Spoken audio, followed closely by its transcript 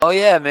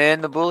yeah,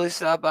 man. The Bullies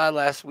stopped by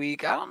last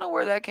week. I don't know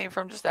where that came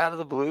from, just out of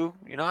the blue.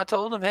 I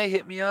told them, hey,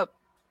 hit me up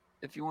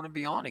if you want to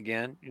be on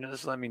again.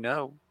 Just let me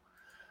know.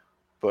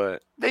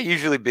 But they're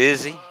usually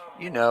busy.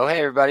 Hey,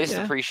 everybody, it's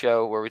the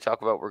pre-show where we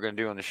talk about what we're going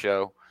to do on the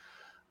show.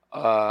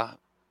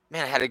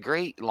 Man, I had a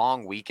great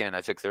long weekend.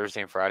 I took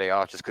Thursday and Friday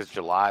off just because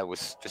July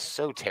was just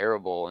so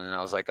terrible. And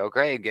I was like,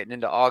 okay, getting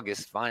into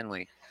August,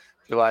 finally.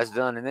 July's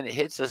done. And then it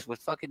hits us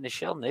with fucking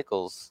Nichelle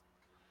Nichols.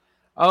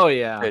 Oh,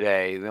 yeah.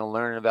 Today. We'll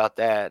learn about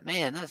that.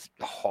 Man, that's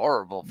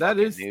horrible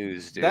news,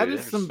 dude. That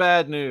is some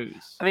bad news.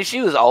 I mean,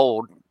 she was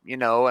old,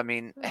 I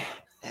mean,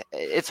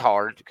 it's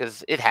hard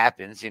because it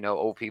happens,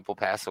 old people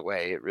pass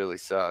away. It really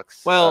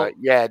sucks. Well,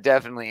 yeah,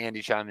 definitely.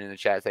 Andy chimed in the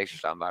chat. Thanks for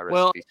stopping by.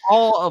 Well, recipes.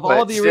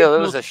 all the still, it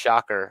was a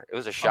shocker. It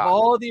was a shock. Of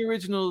all the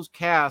originals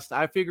cast,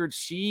 I figured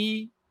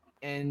she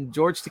and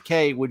George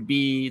Takei would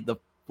be the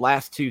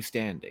last two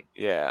standing.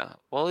 Yeah.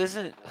 Well,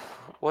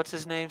 what's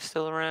his name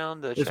still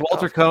around? Is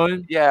Walter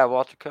Cohen? Yeah,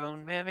 Walter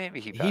Cohen. Man,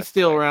 maybe he's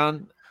still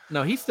around.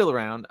 No, he's still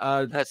around.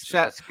 That's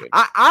good.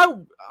 I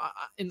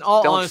in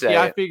all honesty,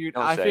 I figured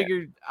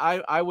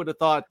I would have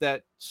thought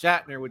that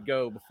Shatner would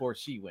go before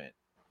she went.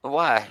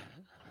 Why?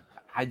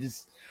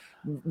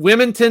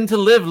 Women tend to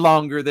live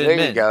longer than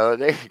men.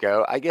 There you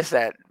go. I guess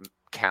that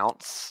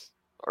counts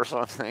or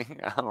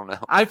something. I don't know.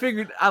 I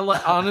figured,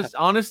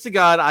 honest to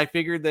God, I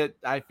figured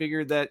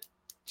that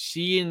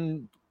she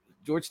and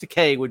George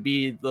Takei would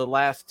be the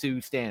last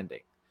two standing.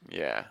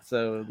 Yeah.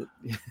 So,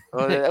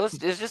 it's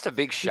just a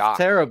big shock. It's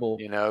terrible.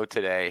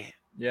 Today.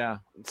 Yeah.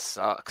 It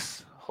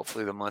sucks.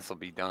 Hopefully the month will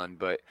be done.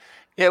 But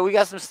yeah, we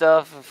got some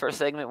stuff for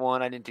segment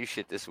 1. I didn't do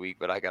shit this week,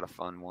 but I got a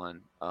fun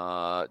one.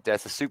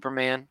 Death of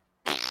Superman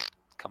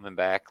coming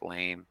back.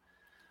 Lame.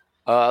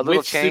 A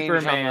little change.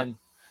 Superman?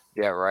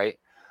 Yeah, right.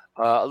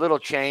 A little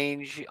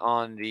change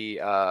on the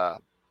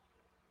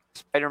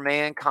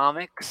Spider-Man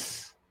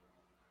comics.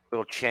 A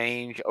little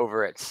change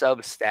over at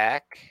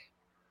Substack.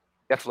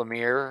 Jeff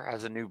Lemire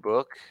has a new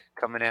book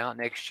coming out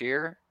next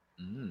year.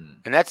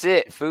 And that's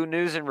it. Food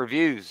news and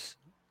reviews.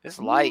 It's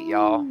light,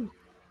 y'all.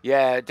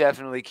 Yeah,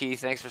 definitely, Keith.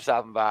 Thanks for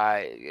stopping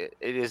by.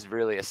 It is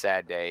really a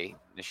sad day,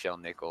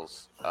 Nichelle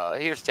Nichols.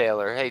 Here's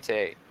Taylor. Hey,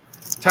 Tay.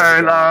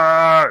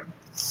 Taylor!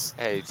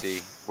 Hey,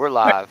 T. We're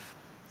live.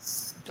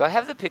 Do I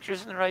have the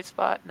pictures in the right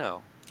spot?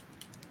 No.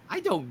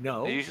 I don't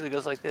know. It usually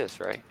goes like this,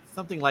 right?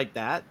 Something like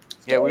that.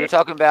 Yeah, we were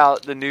talking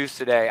about the news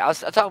today. I was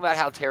talking about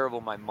how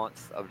terrible my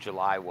month of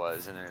July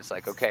was, and then it's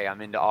like, okay,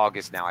 I'm into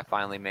August now. I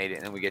finally made it,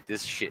 and then we get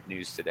this shit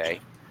news today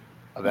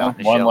about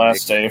one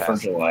last day for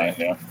July.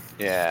 Yeah.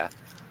 Yeah.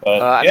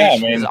 But I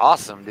mean, she's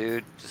awesome,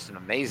 dude. Just an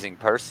amazing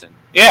person.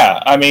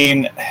 Yeah, I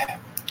mean,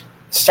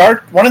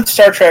 one of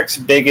Star Trek's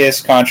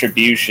biggest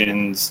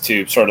contributions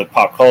to sort of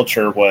pop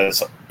culture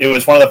was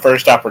one of the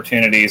first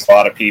opportunities a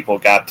lot of people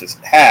got to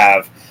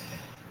have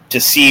to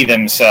see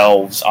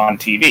themselves on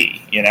TV,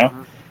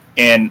 Mm-hmm.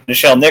 And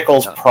Nichelle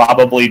Nichols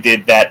probably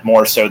did that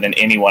more so than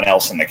anyone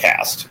else in the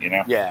cast,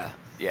 Yeah.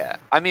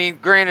 I mean,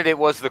 granted, it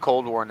was the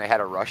Cold War and they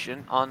had a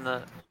Russian on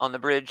the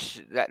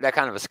bridge. That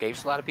kind of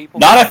escapes a lot of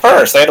people. Not at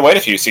first. They had to wait a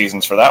few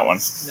seasons for that one.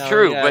 No,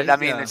 true, but I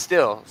mean, it's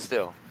still.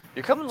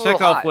 You're coming a little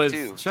hot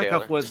too.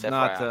 Chekhov was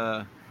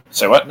not.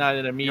 Say what? Not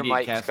an immediate Your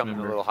mic's cast coming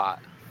member. a little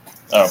hot.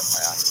 Oh.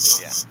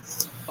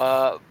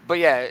 Yeah. But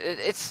yeah,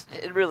 it's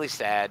really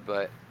sad,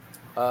 but.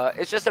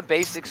 It's just a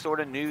basic sort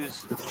of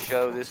news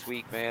show this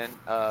week, man.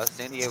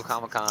 San Diego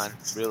Comic-Con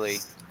really,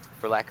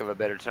 for lack of a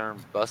better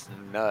term, busted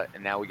a nut,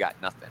 and now we got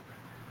nothing.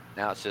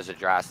 Now it's just a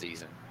dry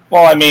season.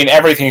 Well, I mean,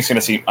 everything's going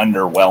to seem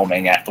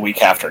underwhelming at the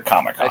week after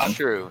Comic-Con.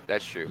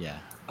 That's true. Yeah.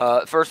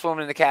 First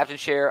woman in the captain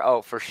chair.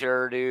 Oh, for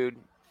sure, dude.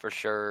 For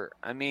sure.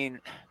 I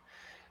mean,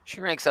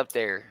 she ranks up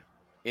there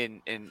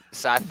in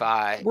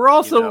sci-fi. We're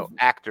also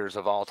actors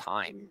of all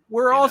time.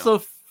 We're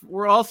also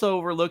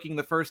overlooking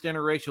the first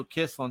interracial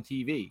kiss on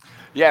TV.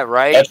 Yeah,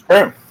 right? That's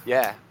true.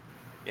 Yeah.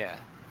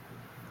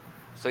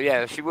 So,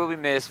 yeah, she will be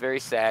missed. Very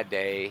sad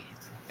day.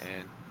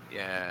 And,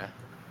 yeah,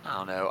 I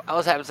don't know. I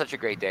was having such a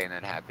great day and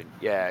that happened.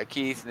 Yeah,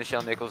 Keith,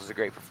 Nichelle Nichols is a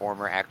great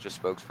performer, actress,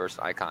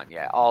 spokesperson, icon.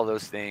 Yeah, all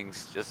those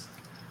things. Just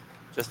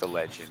a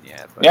legend,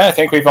 yeah. But, yeah, I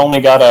think we've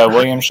only got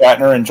William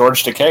Shatner and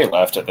George Takei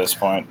left at this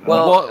point.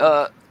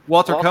 Well,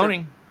 Walter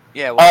Koenig.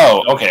 Yeah.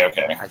 Okay.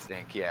 I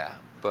think, yeah.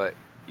 But,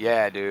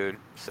 yeah, dude,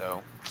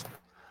 so...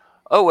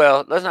 Oh,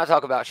 well, let's not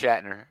talk about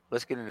Shatner.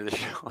 Let's get into the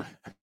show.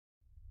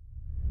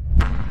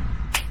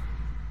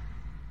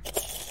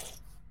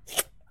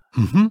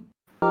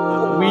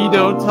 We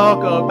don't talk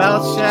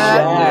about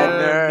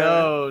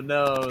Shatner.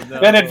 No.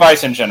 Good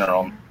advice in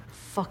general.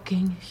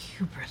 Fucking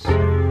hubris.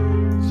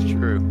 It's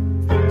true.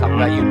 Talk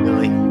about you,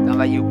 Billy.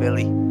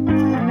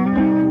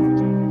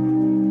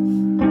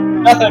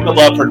 Nothing but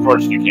love for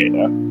George Takei,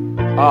 though.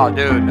 Oh,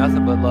 dude,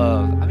 nothing but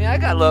love. I mean, I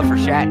got love for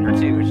Shatner,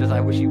 too. It's just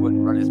I wish he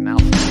wouldn't run his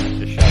mouth.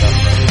 Just shut up.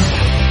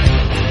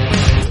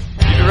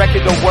 You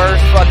directed the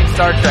worst fucking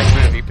Star Trek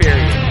movie,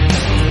 period.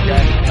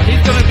 Okay?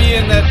 He's going to be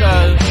in that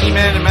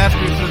He-Man and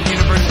Masters of the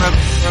Universe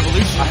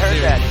Revolution I heard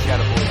series. that. He's got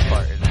a voice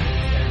part in that.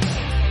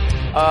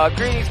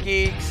 Greetings,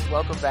 geeks.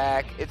 Welcome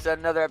back. It's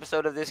another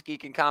episode of This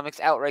Geek in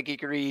Comics, Outright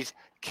Geekery's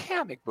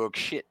comic book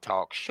shit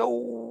talk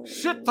show.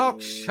 Shit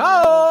talk show.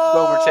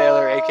 Gomer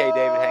Taylor, a.k.a.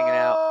 David, hanging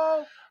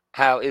out.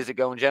 How is it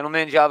going,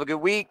 gentlemen? Did you have a good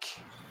week?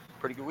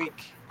 Pretty good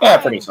week. Yeah,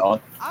 pretty solid.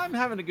 I'm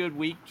having a good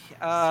week.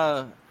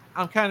 I'm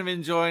kind of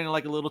enjoying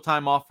like a little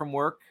time off from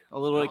work, a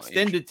little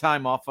extended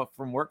time off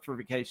from work for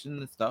vacation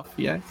and stuff.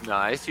 Yeah.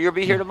 Nice. So you'll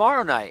be here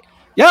tomorrow night.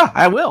 Yeah,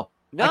 I will.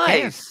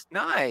 Nice.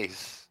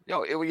 Nice.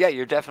 Yo, yeah,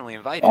 you're definitely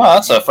invited. Oh,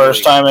 that's the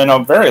first time in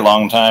a very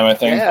long time, I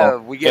think. Yeah,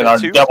 we'll we get our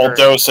a double twofer.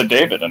 dose of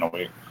David in a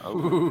week.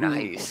 Oh,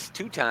 nice.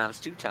 Two times.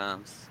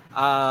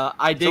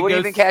 I did. So what have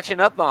you been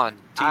catching up on?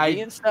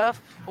 TV and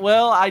stuff?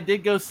 Well, I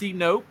did go see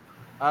Nope.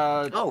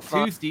 Fun.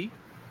 Tuesday.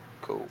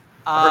 Cool.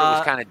 I heard it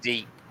was kind of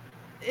deep.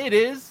 It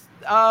is.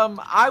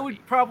 I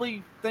would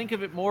probably think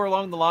of it more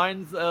along the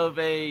lines of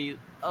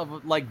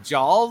like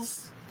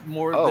Jaws,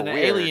 more than an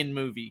weird. alien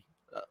movie.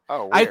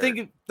 Oh, weird. I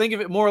think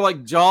of it more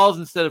like Jaws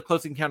instead of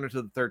Close Encounters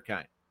of the Third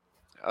Kind.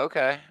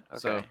 Okay.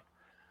 So-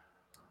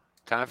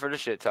 Time for the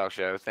shit talk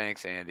show.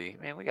 Thanks, Andy.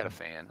 Man, we got a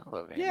fan. I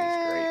love Andy. He's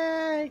great.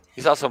 Yay!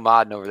 He's also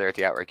modding over there at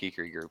the Outright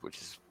Geekery group, which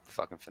is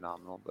fucking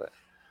phenomenal. But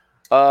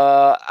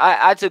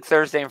I took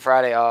Thursday and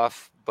Friday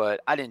off,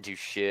 but I didn't do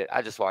shit.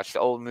 I just watched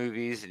old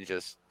movies and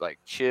just like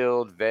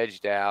chilled,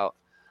 vegged out.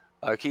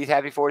 Keith,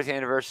 happy 40th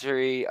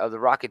anniversary of the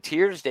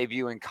Rocketeers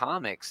debut in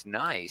comics.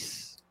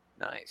 Nice.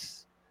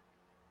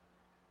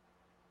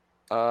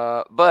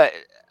 But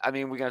I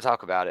mean, we're gonna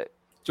talk about it.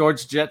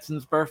 George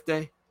Jetson's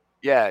birthday.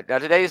 Yeah. Now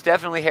today is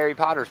definitely Harry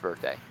Potter's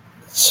birthday.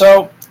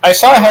 So I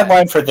saw a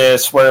headline for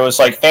this where it was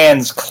like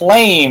fans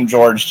claim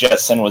George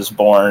Jetson was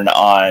born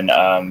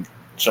on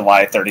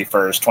July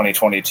 31st,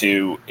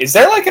 2022. Is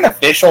there like an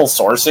official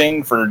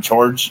sourcing for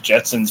George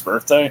Jetson's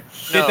birthday?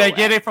 Did they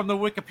get it from the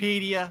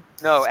Wikipedia?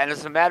 No, and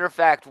as a matter of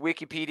fact,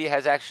 Wikipedia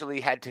has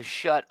actually had to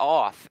shut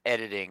off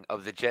editing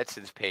of the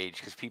Jetsons page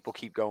because people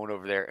keep going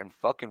over there and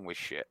fucking with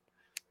shit.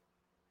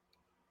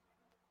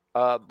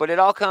 But it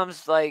all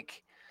comes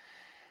like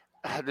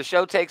the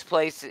show takes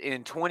place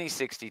in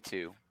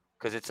 2062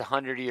 because it's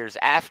 100 years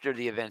after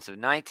the events of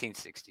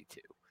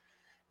 1962.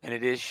 And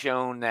it is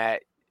shown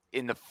that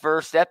in the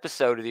first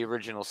episode of the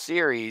original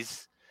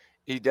series,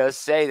 he does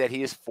say that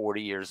he is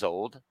 40 years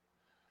old,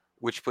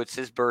 which puts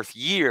his birth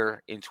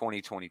year in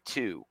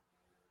 2022.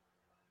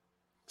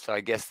 So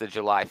I guess the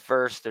July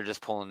 1st, they're just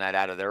pulling that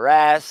out of their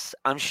ass.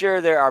 I'm sure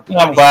there are people.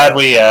 I'm glad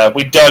we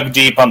dug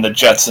deep on the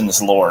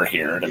Jetsons lore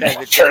here to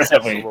make sure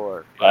that we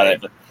got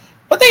it. But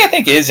one thing I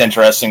think is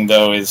interesting,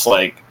 though, is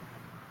like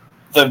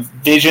the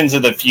visions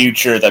of the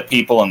future that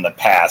people in the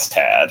past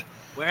had.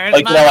 Where's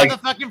like, my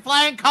motherfucking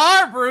flying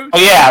car, Bruce? Oh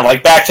yeah,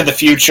 like Back to the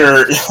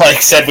Future,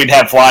 like said we'd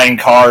have flying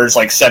cars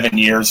like 7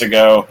 years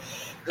ago,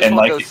 and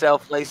like go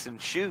self-play some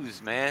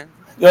shoes, man.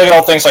 Like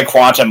all things like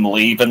Quantum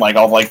Leap and like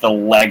all like the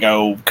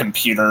Lego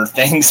computer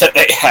things that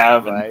they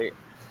have. Right.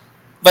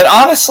 But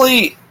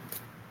honestly,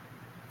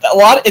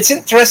 it's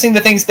interesting the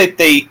things that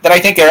I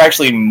think are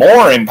actually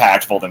more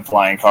impactful than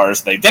flying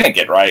cars they didn't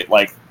get right,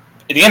 like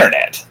the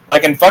internet.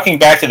 Like in fucking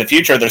Back to the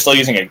Future, they're still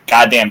using a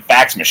goddamn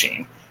fax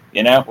machine.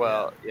 You know?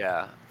 Well,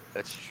 yeah,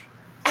 that's true.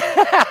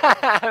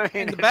 I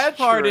mean, and the bad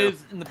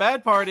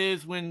part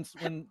is when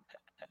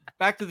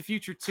Back to the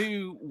Future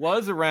 2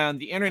 was around,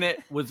 the internet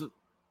was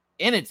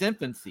in its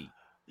infancy.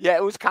 Yeah,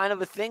 it was kind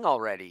of a thing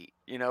already,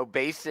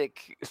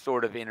 basic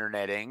sort of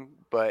interneting,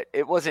 but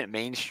it wasn't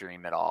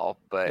mainstream at all.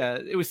 But yeah,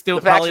 it was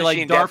still probably like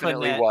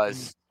DARPANET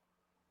was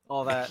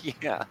all that.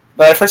 Yeah,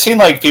 but I've seen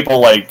like people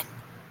like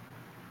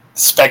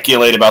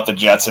speculate about the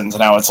Jetsons, and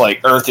now it's like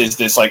Earth is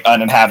this like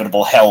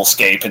uninhabitable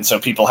hellscape, and so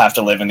people have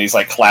to live in these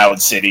like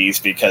cloud cities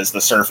because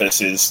the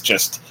surface is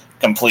just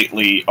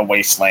completely a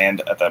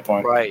wasteland at that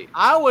point. Right.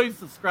 I always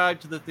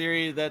subscribed to the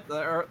theory that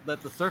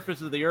the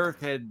surface of the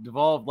Earth had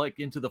evolved like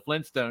into the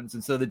Flintstones,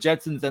 and so the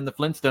Jetsons and the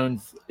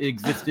Flintstones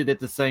existed at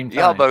the same time.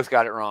 Y'all both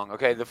got it wrong.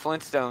 Okay, the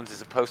Flintstones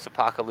is a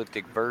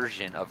post-apocalyptic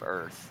version of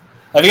Earth.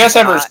 Have you guys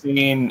ever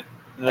seen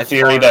the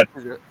theory that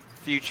the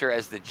future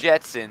as the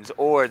Jetsons,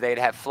 or they'd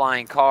have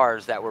flying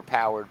cars that were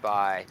powered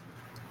by,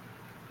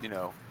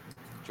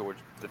 George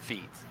the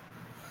Feet?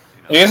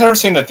 Have you guys ever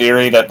seen the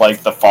theory that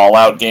like the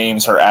Fallout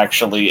games are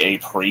actually a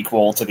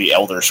prequel to the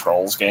Elder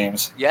Scrolls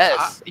games?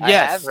 Yes, yes, I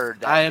have heard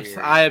that. I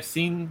have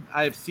seen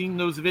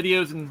those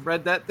videos and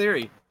read that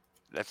theory.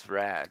 That's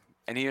rad.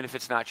 And even if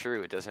it's not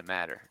true, it doesn't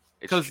matter.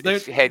 Because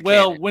what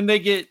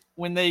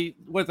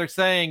they're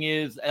saying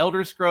is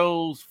Elder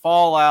Scrolls,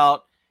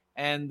 Fallout,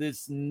 and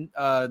this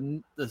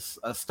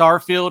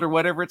Starfield or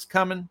whatever it's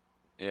coming,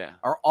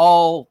 are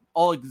all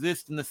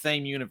exist in the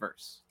same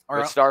universe.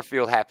 But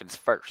Starfield happens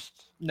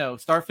first. No,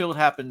 Starfield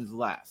happens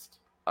last.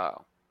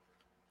 Oh.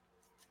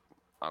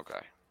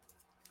 Okay.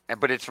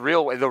 But it's the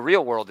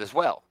real world as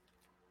well.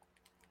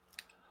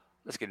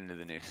 Let's get into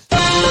the news.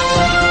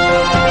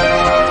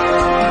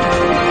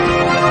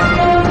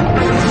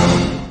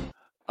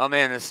 Oh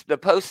man, the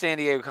post San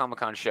Diego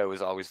Comic-Con show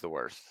is always the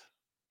worst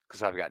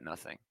because I've got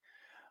nothing.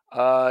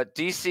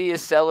 DC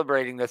is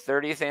celebrating the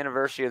 30th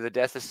anniversary of the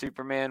death of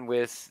Superman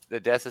with the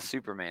death of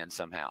Superman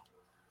somehow.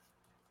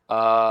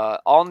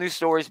 All new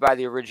stories by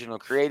the original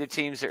creative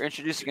teams. They're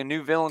introducing a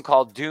new villain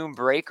called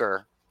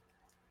Doombreaker.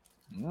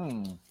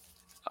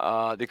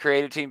 The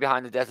creative team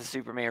behind the Death of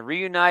Superman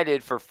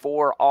reunited for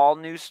 4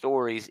 all-new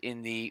stories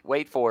in the,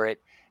 wait for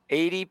it,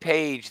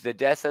 80-page The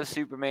Death of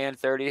Superman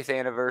 30th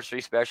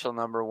Anniversary Special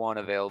Number 1,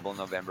 available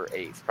November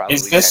 8th. Probably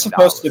Is this $10.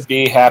 supposed to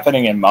be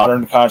happening in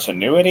modern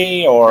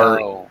continuity, or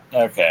No,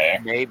 okay?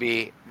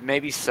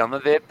 maybe some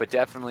of it, but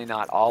definitely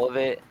not all of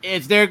it.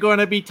 Is there going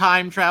to be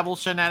time travel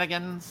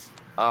shenanigans?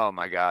 Oh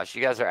my gosh,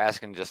 you guys are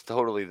asking just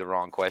totally the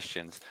wrong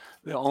questions.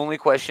 The only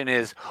question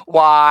is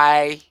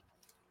why?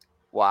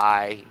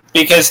 Why?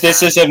 Because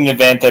this is an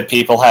event that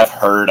people have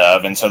heard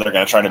of, and so they're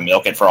going to try to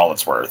milk it for all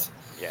it's worth.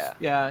 Yeah.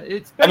 Yeah,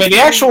 it's. I mean, the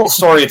actual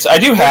story I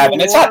do have,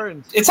 and it's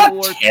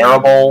not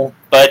terrible,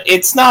 but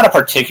it's not a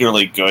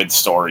particularly good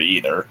story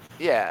either.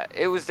 Yeah,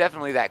 it was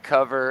definitely that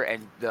cover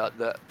and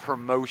the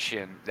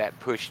promotion that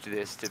pushed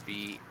this to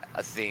be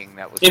a thing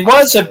that was. It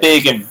was a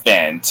big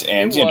event,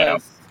 and you know.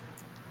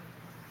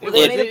 Well,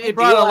 they made a It big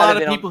brought deal a out lot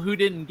of of it people who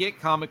didn't get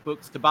comic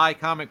books to buy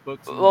comic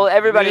books. and Well,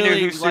 everybody knew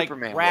really, who like,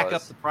 Superman rack was.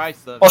 up the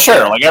price of Well, it.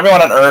 sure. Like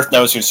everyone on Earth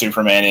knows who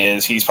Superman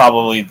is. He's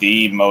probably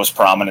the most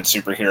prominent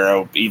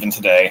superhero even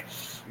today.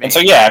 And so,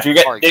 yeah, if you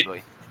get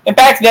arguably. and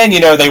back then,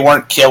 you know, they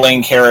weren't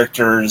killing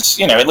characters,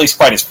 you know, at least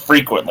quite as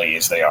frequently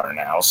as they are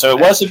now. So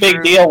it was a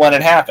big deal when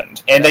it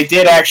happened, and they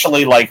did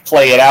actually like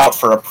play it out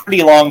for a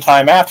pretty long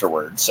time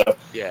afterwards. So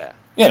Yeah.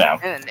 you know,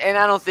 And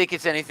I don't think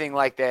it's anything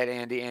like that,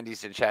 Andy.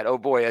 Andy's in chat. Oh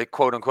boy, a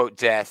quote unquote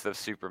death of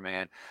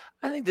Superman.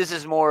 I think this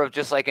is more of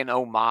just like an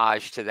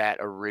homage to that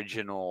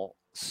original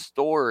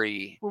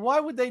story. Well, why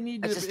would they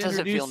need It to just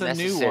doesn't feel introduce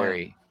a new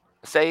necessary. one?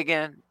 Say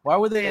again. Why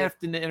would they have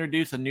to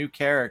introduce a new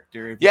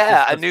character? if it's Yeah, just a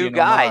supposed to new be an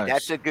guy. homage?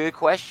 That's a good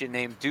question.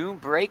 Named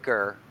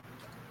Doombreaker.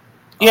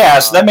 yeah.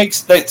 So that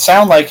makes it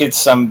sound like it's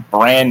some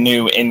brand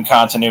new in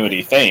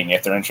continuity thing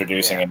if they're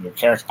introducing a new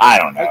character. I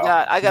don't know.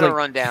 I got a like-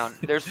 rundown.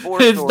 There's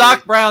 4 It's stories.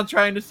 Doc Brown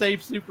trying to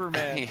save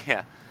Superman.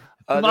 Yeah.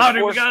 Come there's on,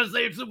 four- we gotta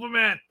save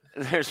Superman.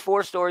 There's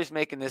 4 stories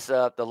making this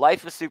up. The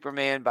Life of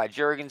Superman by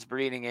Jurgens,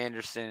 Breeding,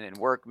 Anderson, and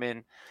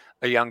Workman.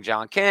 A young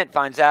John Kent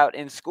finds out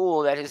in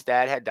school that his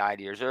dad had died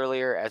years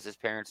earlier, as his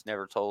parents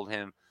never told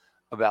him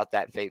about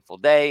that fateful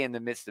day. In the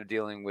midst of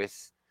dealing with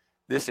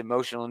this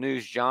emotional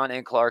news, John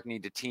and Clark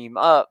need to team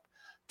up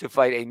to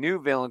fight a new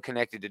villain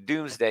connected to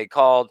Doomsday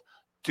called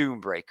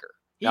Doombreaker.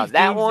 Now He's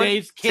that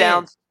Doomsday's kid.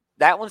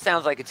 one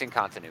sounds like it's in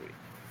continuity.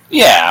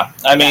 Yeah,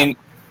 I mean,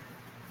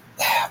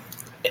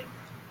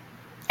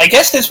 I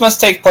guess this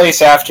must take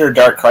place after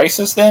Dark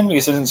Crisis then,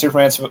 because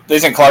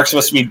isn't Clark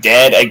supposed to be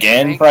dead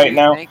again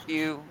now? Thank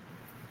you.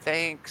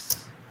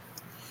 Thanks.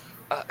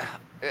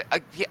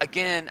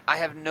 Again, I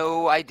have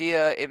no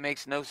idea. It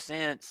makes no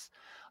sense.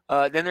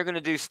 Then they're going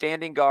to do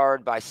Standing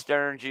Guard by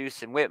Stern,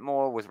 Juice, and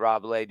Whitmore with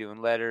Rob Lay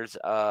doing letters.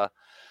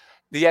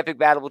 The epic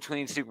battle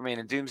between Superman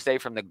and Doomsday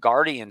from the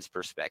Guardians'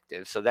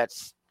 perspective. So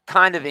that's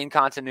kind of in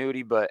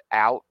continuity, but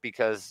out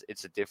because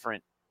it's a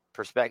different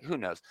perspective. Who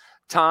knows?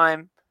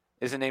 Time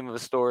is the name of a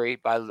story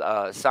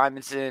by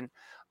Simonson,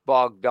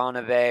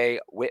 Bogdanove,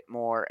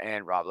 Whitmore,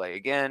 and Rob Lay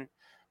again.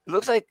 It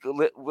looks like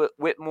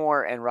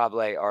Whitmore and Rob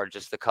Lay are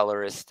just the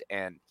colorist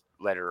and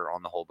letterer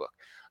on the whole book.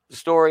 The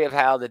story of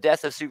how the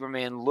death of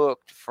Superman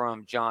looked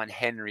from John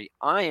Henry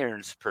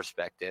Irons'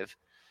 perspective.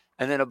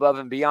 And then Above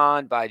and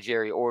Beyond by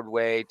Jerry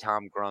Ordway,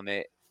 Tom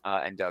Grummett,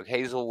 and Doug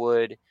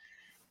Hazelwood.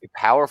 A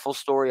powerful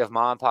story of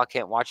Ma and Pa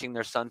Kent watching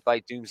their son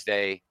fight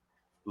Doomsday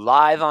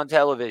live on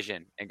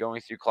television and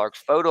going through Clark's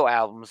photo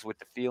albums with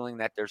the feeling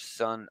that their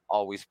son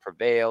always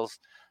prevails.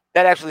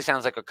 That actually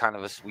sounds like a kind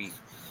of a sweet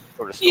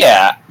sort of story.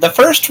 Yeah, the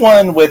first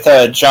one with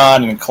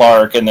John and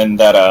Clark, and then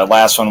that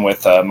last one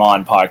with Ma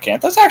and Pa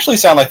Kent, those actually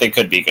sound like they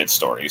could be good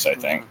stories, I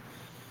think.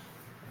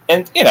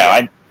 And, you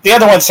know, the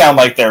other ones sound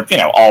like they're, you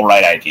know, all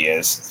right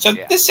ideas. So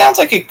this sounds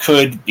like it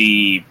could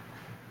be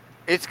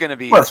It's going to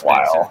be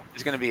worthwhile. expensive.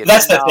 It's going to be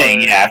That's the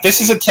thing, yeah. If this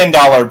is a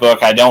 $10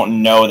 book, I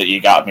don't know that you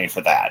got me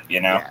for that,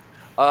 you know? Yeah.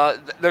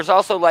 There's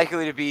also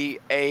likely to be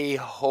a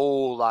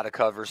whole lot of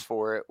covers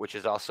for it, which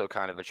is also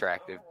kind of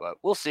attractive, but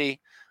we'll see.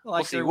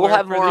 Like we'll see. there We'll were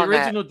have for more the on that.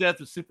 original Death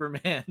of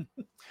Superman.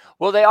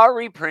 Well, they are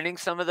reprinting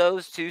some of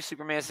those too.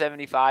 Superman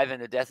 75 and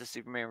The Death of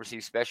Superman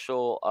received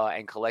special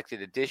and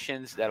collected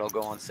editions that'll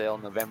go on sale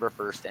November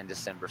 1st and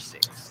December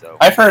 6th. So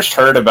I first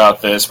heard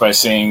about this by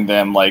seeing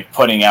them like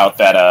putting out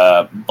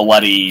that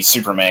bloody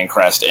Superman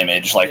crest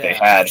image like they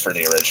had for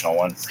the original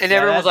one. And Yeah,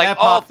 everyone was that like,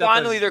 "Oh, popped up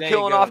finally a they're day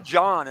killing ago. off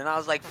John." And I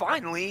was like,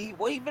 "Finally?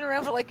 Well, he's been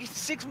around for like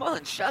 6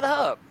 months. Shut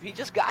up. He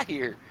just got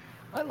here.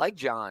 I like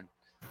John."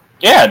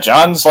 Yeah,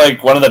 John's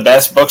like one of the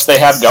best books they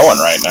have going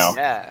right now.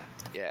 Yeah.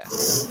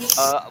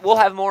 We'll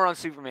have more on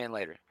Superman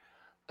later.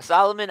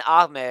 Solomon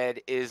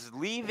Ahmed is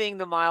leaving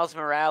the Miles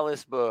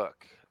Morales book.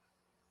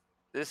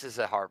 This is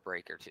a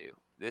heartbreaker too.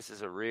 This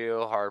is a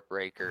real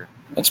heartbreaker.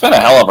 It's been a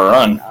hell of a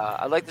run.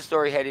 I like the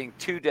story heading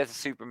to Death of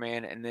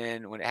Superman, and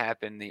then when it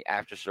happened, the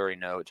after story,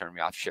 no, it turned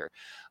me off. Sure.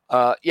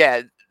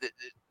 Yeah,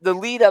 the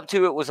lead up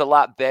to it was a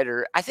lot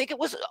better. I think it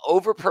was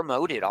over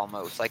promoted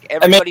almost. Like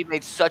everybody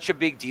made such a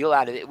big deal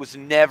out of it. It was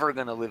never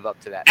going to live up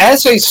to that.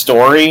 As a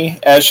story,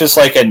 as just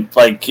like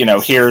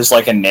here's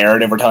like a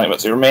narrative we're telling about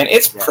Superman,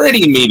 it's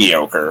pretty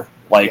mediocre,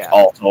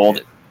 all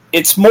told.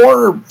 It's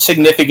more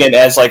significant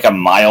as like a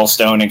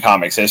milestone in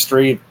comics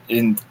history,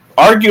 and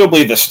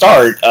arguably the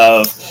start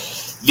of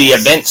the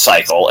event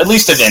cycle, at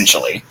least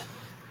eventually.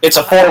 It's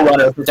a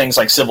forerunner for things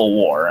like Civil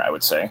War, I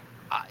would say.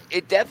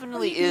 It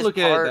definitely is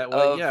part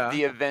of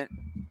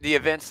the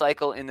event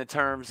cycle in the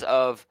terms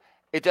of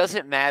it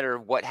doesn't matter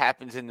what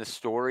happens in the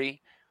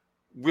story.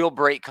 We'll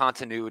break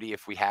continuity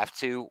if we have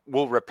to.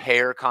 We'll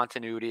repair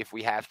continuity if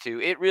we have to.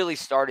 It really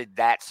started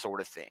that sort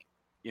of thing.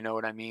 You know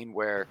what I mean?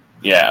 Where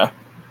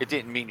it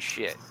didn't mean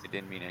shit. It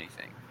didn't mean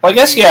anything. Well, I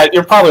guess,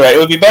 you're probably right. It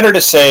would be better to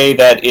say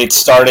that it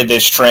started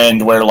this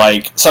trend where,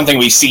 like, something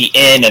we see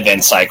in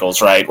event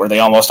cycles, right, where they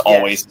almost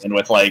always end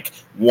with, like,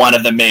 one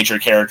of the major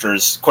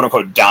characters,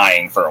 quote-unquote,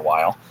 dying for a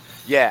while.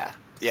 Yeah,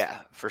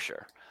 for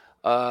sure.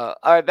 All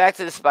right, back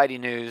to the Spidey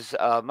news.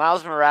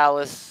 Miles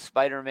Morales,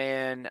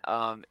 Spider-Man,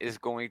 is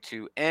going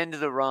to end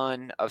the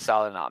run of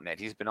Salah Ahmed.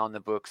 He's been on the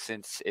book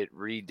since it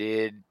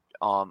redid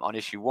on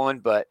issue 1,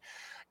 but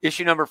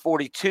issue number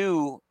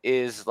 42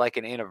 is like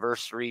an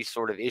anniversary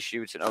sort of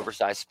issue. It's an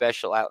oversized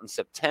special out in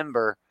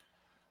September.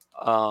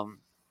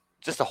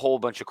 Just a whole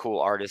bunch of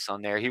cool artists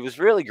on there. He was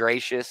really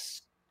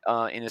gracious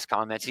in his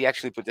comments. He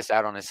actually put this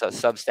out on his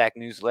Substack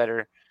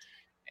newsletter.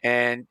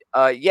 And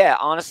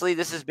honestly,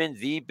 this has been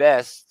the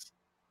best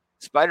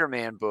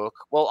Spider-Man book.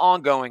 Well,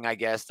 ongoing, I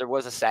guess. There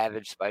was a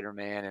Savage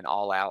Spider-Man and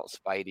All Out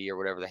Spidey or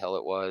whatever the hell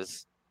it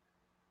was.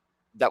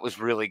 That was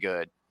really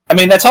good. I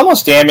mean, that's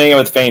almost damning it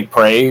with faint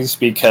praise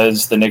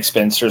because the Nick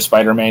Spencer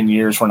Spider-Man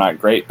years were not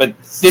great, but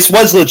this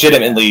was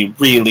legitimately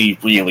really,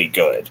 really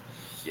good.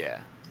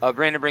 Yeah.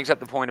 Brandon brings up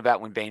the point about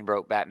when Bane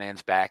broke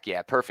Batman's back.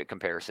 Yeah, perfect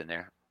comparison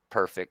there.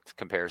 Perfect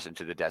comparison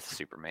to the death of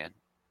Superman,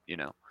 you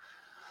know.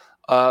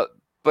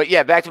 But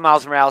yeah, back to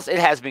Miles Morales. It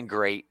has been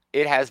great.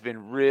 It has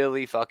been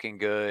really fucking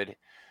good.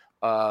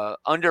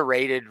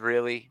 Underrated,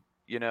 really,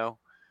 you know.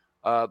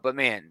 But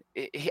man,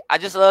 I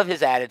just love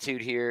his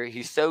attitude here.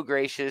 He's so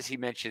gracious. He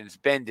mentions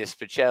Bendis,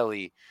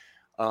 Pacelli,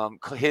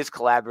 his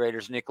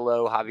collaborators,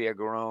 Nicolo, Javier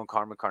Garron,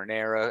 Carmen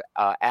Carnera,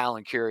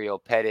 Alan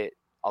Curiel, Pettit,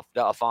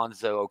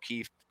 Alfonso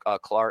O'Keefe,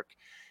 Clark.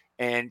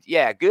 And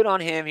yeah, good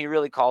on him. He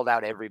really called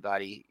out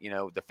everybody, you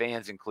know, the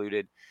fans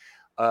included.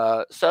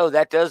 So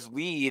that does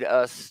lead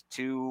us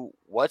to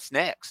what's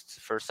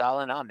next for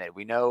Salah Ahmed.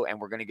 We know, and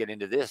we're going to get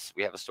into this.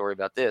 We have a story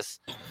about this.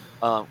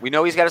 We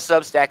know he's got a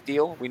Substack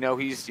deal. We know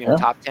he's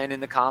top 10 in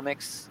the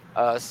comics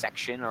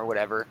section or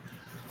whatever.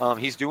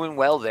 He's doing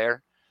well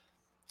there.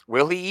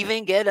 Will he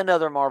even get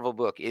another Marvel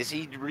book? Is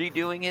he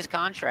redoing his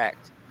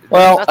contract?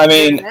 Well, I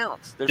mean,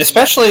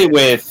 especially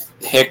with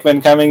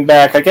Hickman coming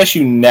back, I guess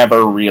you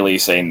never really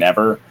say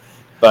never.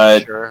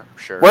 But sure.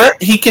 Where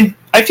he can,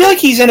 I feel like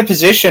he's in a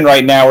position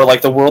right now where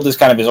like the world is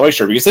kind of his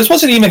oyster because this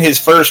wasn't even his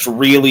first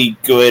really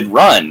good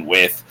run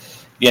with,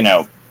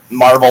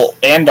 Marvel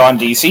and on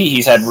DC.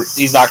 He's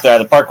knocked it out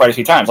of the park quite a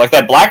few times. Like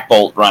that Black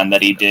Bolt run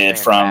that he did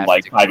from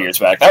like 5 years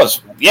back. That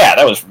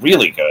was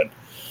really good.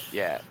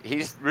 Yeah,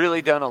 he's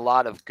really done a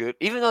lot of good.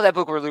 Even though that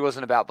book really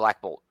wasn't about Black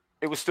Bolt,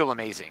 it was still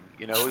amazing.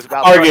 It was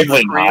about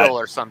arguably Creel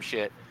or some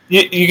shit.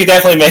 You could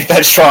definitely make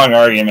that strong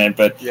argument,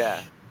 but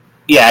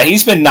yeah, he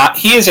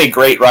is a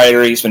great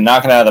writer. He's been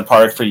knocking it out of the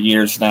park for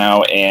years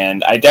now,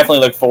 and I definitely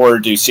look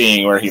forward to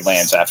seeing where he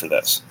lands after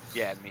this.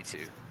 Yeah, me too.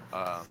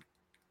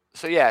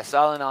 So yeah,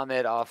 Salah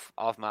Ahmed off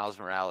Miles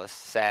Morales.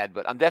 Sad,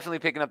 but I'm definitely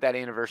picking up that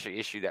anniversary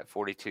issue, that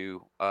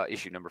 42,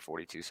 issue number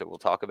 42. So we'll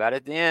talk about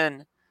it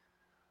then.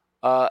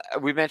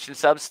 We mentioned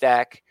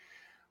Substack.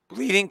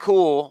 Bleeding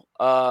Cool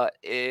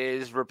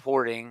is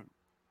reporting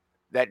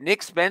that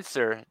Nick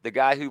Spencer, the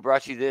guy who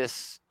brought you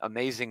this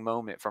amazing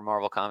moment for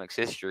Marvel Comics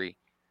history,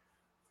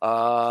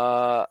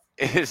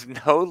 is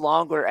no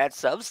longer at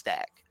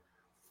Substack.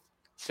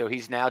 So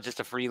he's now just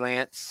a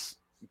freelance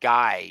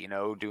guy,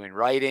 doing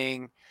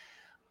writing.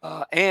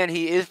 And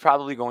he is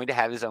probably going to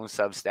have his own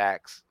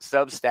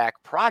Substack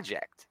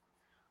project,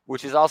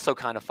 which is also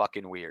kind of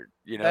fucking weird.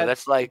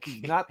 That's like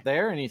not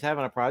there, and he's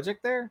having a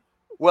project there.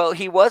 Well,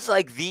 he was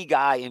like the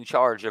guy in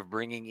charge of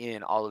bringing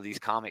in all of these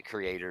comic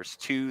creators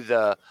to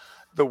the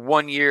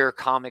 1 year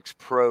Comics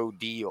Pro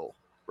deal,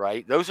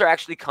 right? Those are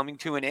actually coming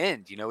to an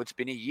end. It's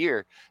been a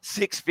year,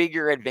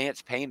 6-figure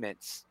advance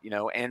payments,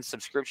 and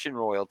subscription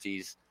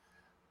royalties.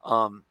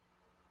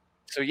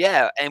 So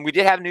yeah, and we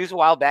did have news a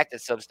while back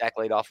that Substack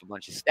laid off a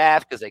bunch of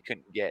staff because they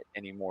couldn't get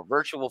any more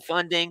virtual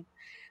funding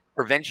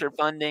or venture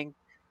funding.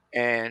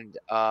 And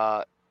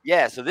so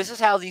this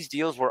is how these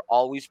deals were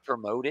always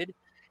promoted.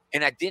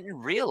 And I didn't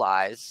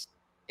realize,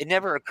 it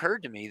never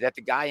occurred to me that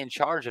the guy in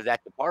charge of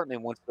that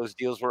department, once those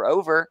deals were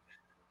over,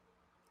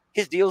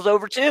 his deal's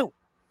over too.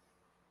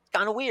 It's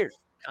kind of weird.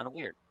 A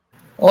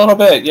little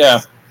bit,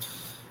 yeah.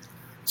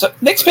 So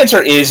Nick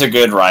Spencer is a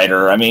good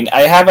writer. I mean,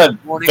 I have a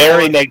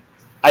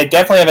I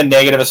definitely have a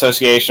negative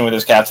association with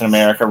his Captain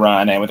America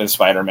run and with his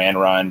Spider-Man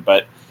run,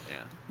 but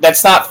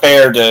that's not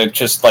fair to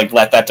just like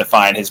let that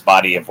define his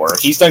body of work.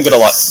 He's done good a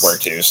lot of work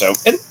too, so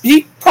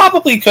he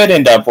probably could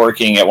end up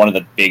working at one of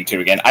the big two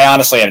again. I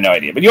honestly have no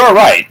idea, but you're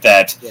right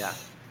that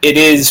it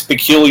is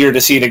peculiar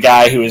to see the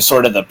guy who is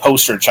sort of the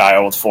poster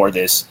child for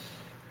this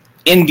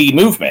indie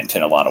movement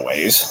in a lot of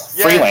ways,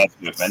 freelance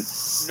movement,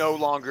 no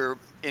longer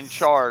in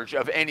charge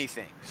of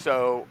anything.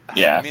 So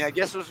I mean, I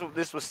guess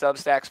this was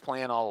Substack's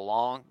plan all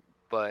along,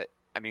 but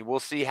I mean, we'll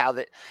see how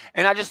that.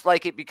 And I just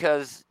like it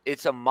because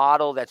it's a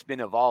model that's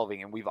been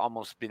evolving, and we've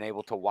almost been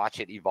able to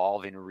watch it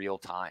evolve in real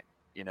time.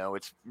 You know,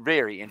 it's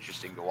very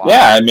interesting to watch.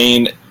 Yeah, I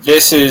mean,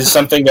 this is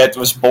something that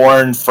was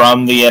born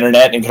from the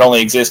internet and can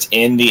only exist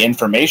in the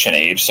information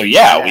age. So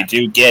we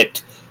do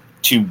get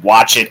to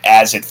watch it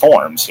as it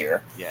forms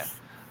here. Yeah.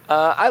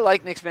 I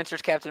like Nick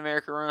Spencer's Captain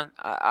America run.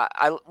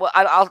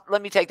 I'll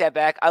let me take that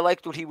back. I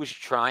liked what he was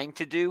trying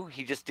to do.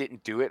 He just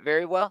didn't do it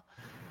very well.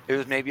 It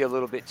was maybe a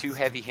little bit too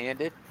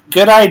heavy-handed.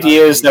 Good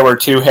ideas that were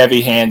too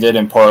heavy-handed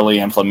and poorly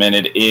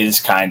implemented is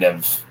kind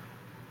of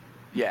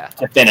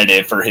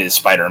definitive for his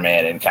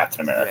Spider-Man and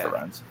Captain America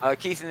runs.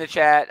 Keith in the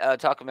chat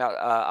talking about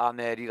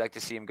Ahmed. He'd like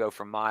to see him go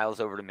from Miles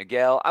over to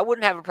Miguel. I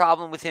wouldn't have a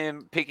problem with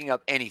him picking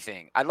up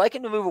anything. I'd like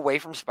him to move away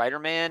from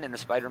Spider-Man and the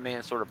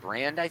Spider-Man sort of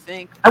brand, I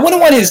think. I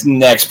wouldn't want his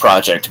next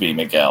project to be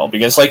Miguel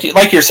because, like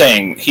you're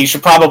saying, he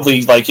should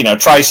probably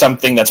try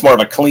something that's more of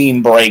a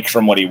clean break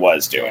from what he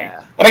was doing.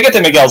 Yeah. And I get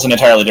that Miguel's an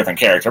entirely different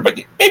character, but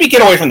maybe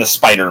get away from the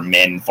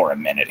Spider-Men for a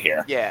minute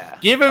here. Yeah.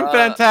 Give him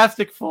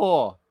Fantastic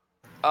Four.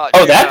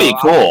 That'd be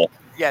cool.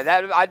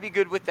 I'd be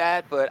good with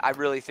that, but I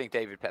really think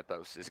David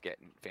Pepose is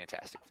getting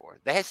Fantastic Four.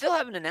 They still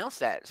haven't announced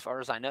that, as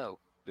far as I know.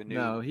 The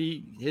new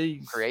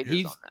he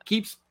creators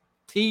keeps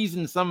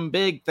teasing some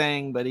big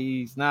thing, but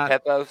he's not.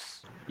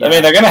 Pepose. I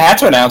mean, they're going to have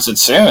to announce it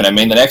soon. I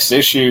mean, the next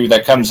issue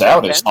that comes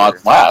out is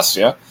not last.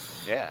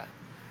 Yeah.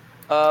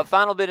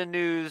 Final bit of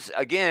news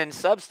again.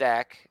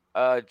 Substack.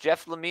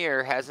 Jeff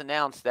Lemire has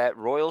announced that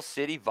Royal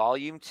City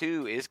Volume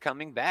 2 is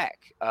coming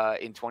back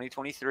in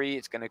 2023.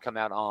 It's going to come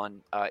out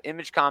on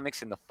Image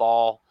Comics in the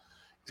fall.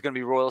 It's going to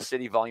be Royal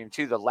City Volume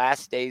 2, The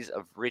Last Days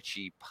of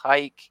Richie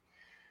Pike.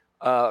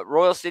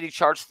 Royal City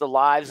charts the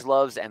lives,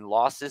 loves, and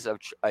losses of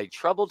a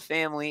troubled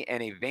family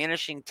and a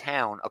vanishing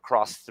town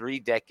across 3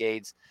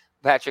 decades.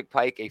 Patrick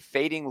Pike, a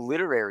fading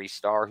literary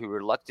star who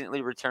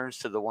reluctantly returns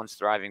to the once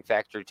thriving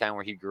factory town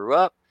where he grew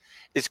up,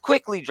 is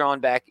quickly drawn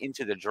back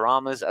into the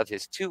dramas of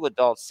his 2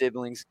 adult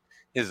siblings,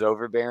 his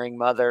overbearing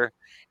mother,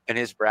 and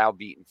his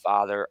browbeaten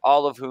father,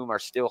 all of whom are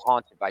still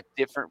haunted by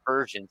different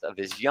versions of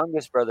his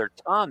youngest brother,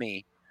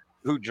 Tommy,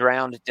 who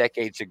drowned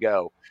decades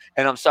ago.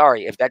 And I'm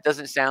sorry, if that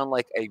doesn't sound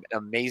like an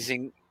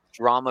amazing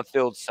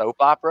drama-filled soap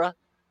opera,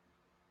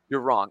 you're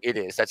wrong. It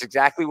is. That's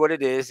exactly what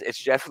it is. It's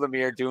Jeff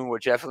Lemire doing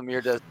what Jeff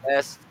Lemire does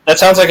best. That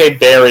sounds like a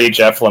very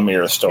Jeff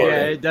Lemire story.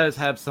 Yeah, it does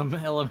have some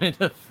element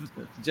of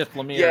Jeff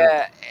Lemire.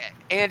 Yeah,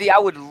 Andy, I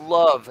would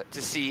love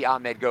to see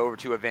Ahmed go over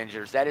to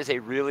Avengers. That is a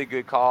really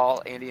good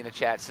call. Andy in the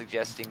chat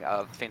suggesting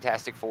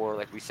Fantastic Four,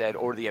 like we said,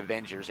 or the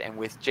Avengers. And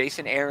with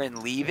Jason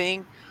Aaron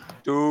leaving,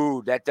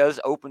 dude, that does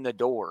open the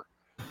door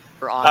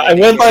for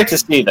Ahmed. I would like to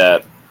see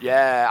that.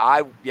 Yeah,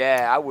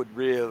 I would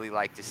really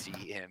like to see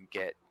him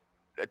get.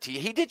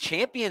 He did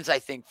Champions, I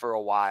think, for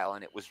a while,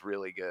 and it was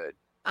really good.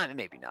 I mean,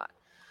 maybe not.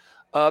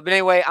 But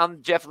anyway,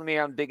 I'm Jeff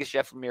Lemire. I'm the biggest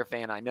Jeff Lemire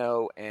fan I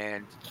know,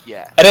 and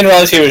I didn't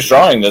realize he was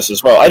drawing this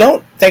as well. I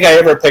don't think I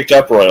ever picked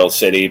up Royal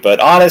City, but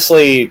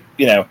honestly,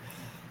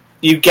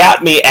 you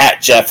got me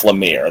at Jeff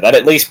Lemire. That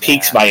at least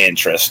piques my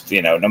interest,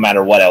 no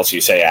matter what else you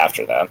say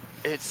after that.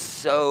 It's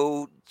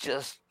so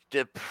just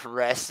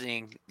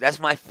depressing. That's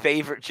my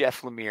favorite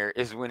Jeff Lemire,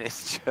 is when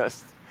it's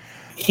just...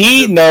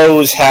 He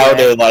knows how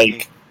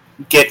to,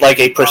 get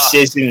a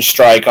precision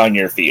strike on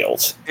your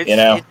fields,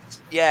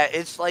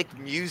 it's like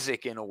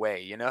music in a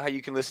way. You know how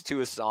you can listen to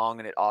a song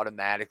and it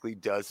automatically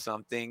does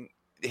something?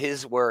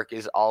 His work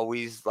is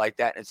always like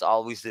that. And it's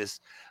always this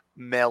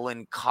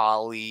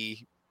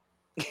melancholy,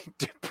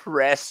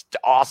 depressed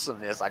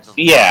awesomeness.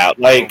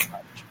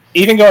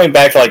 Even going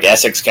back to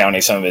Essex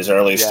County, some of his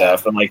early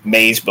stuff, and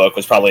May's book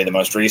was probably the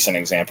most recent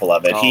example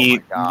of it.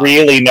 He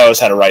really knows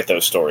how to write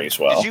those stories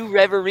well. Did you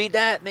ever read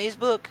that, May's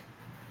book?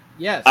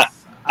 Yes.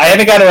 I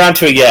haven't gotten around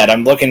to it yet.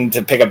 I'm looking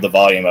to pick up the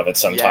volume of it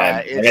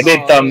sometime. Yeah, I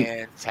did thumb.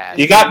 Fantastic.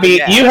 You got me.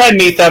 You had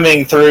me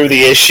thumbing through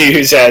the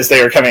issues as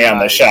they were coming out in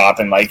the shop,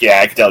 and I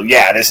could tell.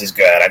 Yeah, this is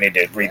good. I need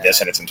to read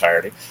this in its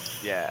entirety.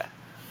 Yeah.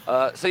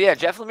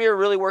 Jeff Lemire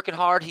really working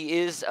hard. He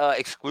is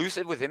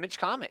exclusive with Image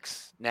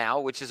Comics now,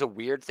 which is a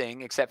weird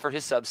thing, except for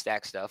his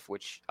Substack stuff,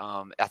 which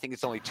I think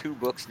it's only 2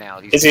 books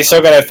now. Is he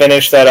still going to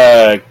finish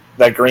that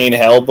Green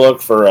Hell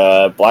book for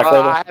Black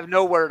Label? I have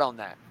no word on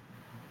that.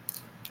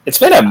 It's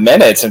been a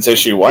minute since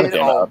issue 1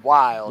 came out. A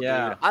while, dude.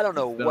 I don't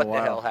know what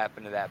the hell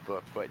happened to that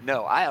book, but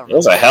no, I don't know. It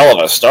was a hell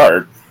of a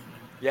start.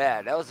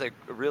 Yeah, that was a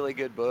really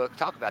good book.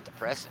 Talk about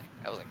depressing.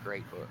 That was a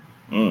great book.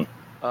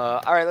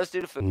 All right, let's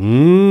do the food.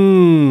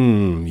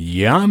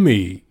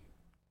 Yummy.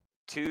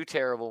 2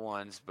 terrible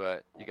ones,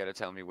 but you got to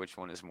tell me which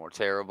one is more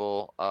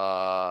terrible.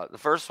 The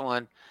first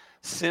one,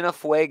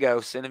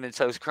 Cinefuego Cinnamon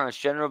Toast Crunch.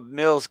 General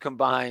Mills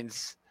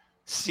combines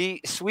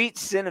Sweet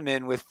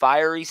cinnamon with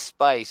fiery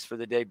spice for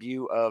the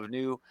debut of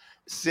new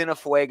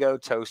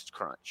Cinefuego Toast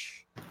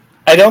Crunch.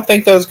 I don't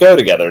think those go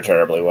together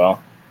terribly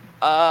well.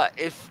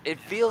 If it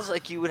feels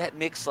like you would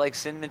mix like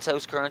Cinnamon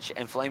Toast Crunch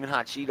and Flamin'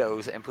 Hot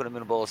Cheetos and put them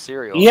in a bowl of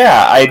cereal.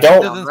 Yeah, I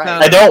don't. Doesn't Right.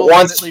 sound I don't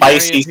want ultimately very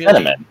spicy appealing.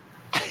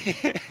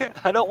 cinnamon.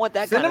 I don't want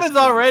that. Cinnamon's kind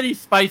of already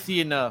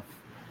spicy enough.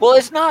 Well,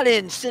 it's not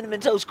in Cinnamon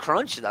Toast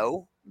Crunch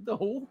though.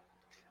 No.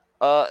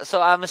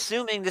 So I'm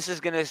assuming this is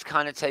gonna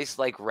kind of taste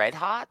like Red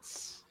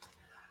Hots.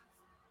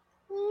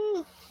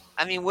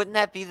 I mean, wouldn't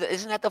that be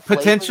isn't that the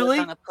flavor Potentially.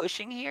 kind of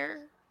pushing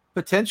here?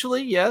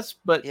 Potentially, yes,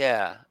 but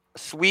Yeah.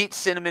 Sweet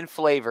cinnamon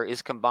flavor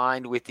is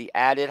combined with the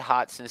added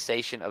hot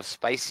sensation of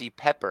spicy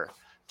pepper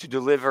to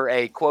deliver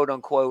a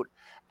quote-unquote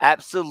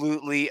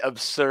absolutely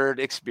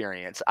absurd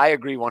experience. I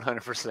agree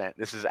 100%.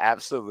 This is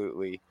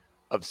absolutely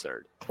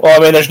absurd. Well,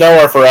 I mean, there's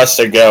nowhere for us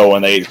to go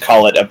when they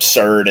call it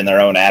absurd in their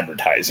own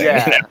advertising.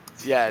 Yeah, you know?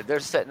 yeah, they're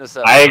setting us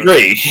up. I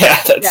agree.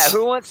 Yeah, that's, Yeah,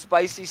 who wants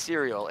spicy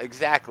cereal?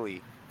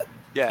 Exactly.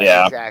 Yeah,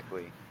 Yeah.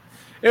 exactly.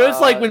 it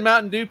was like Uh, when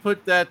Mountain Dew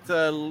put that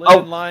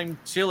lemon lime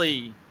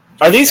chili.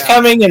 Are these Yeah.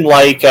 coming in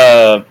like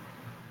they're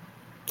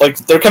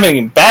coming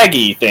in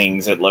baggy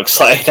things? It looks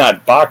like,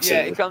 not boxes. Yeah,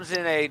 it comes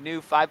in a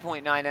new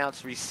 5.9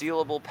 ounce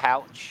resealable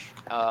pouch,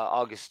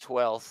 August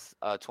 12th,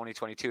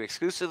 2022,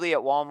 exclusively at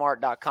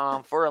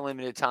Walmart.com for a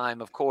limited time,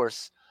 of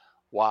course,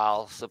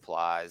 while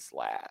supplies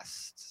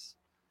last.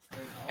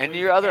 And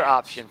your other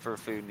option for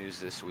food news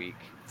this week: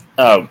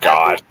 Oh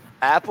God.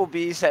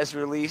 Applebee's has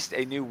released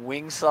a new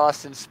wing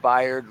sauce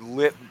inspired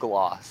lip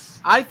gloss.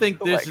 I think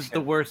this is Collection.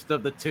 the worst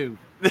of the two.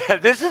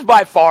 This is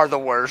by far the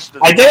worst.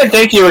 I didn't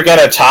think you were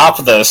gonna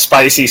top the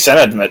spicy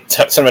cinnamon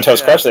toast Yeah.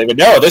 crunch thing, but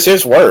no, this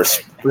is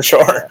worse for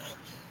sure.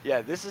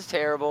 Yeah, this is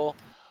terrible.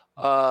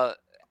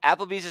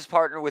 Applebee's is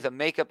partnered with a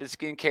makeup and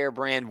skincare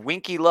brand,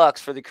 Winky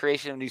Lux, for the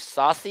creation of new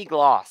saucy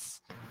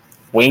gloss.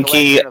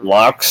 Winky Collection of-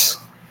 Lux.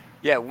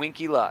 Yeah,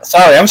 Winky Lux.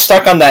 Sorry, I'm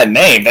stuck on that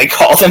name. They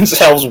call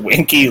themselves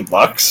Winky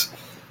Lux.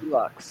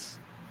 Lux.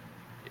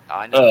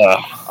 I know.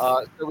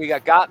 Ugh. So we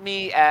got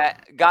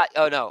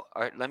oh no.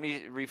 All right, let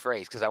me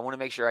rephrase because I want to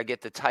make sure I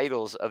get the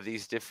titles of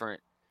these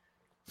different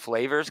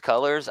flavors,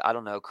 colors. I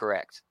don't know,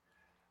 correct.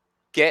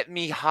 Get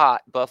Me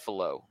Hot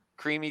Buffalo.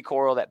 Creamy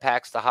coral that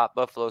packs the hot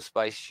buffalo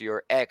spice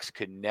your ex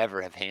could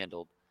never have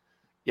handled.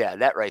 Yeah,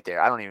 that right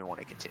there. I don't even want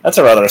to continue. That's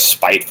a rather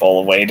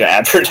spiteful way to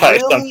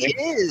advertise It really something.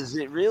 is.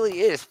 It really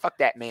is. Fuck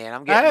that man.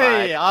 I'm getting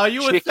Hey, are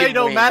you a chicken wings.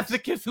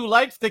 sadomasochist who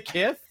likes to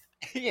kiss?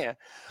 yeah.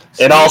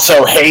 It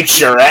also hates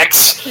your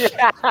ex.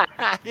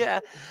 yeah.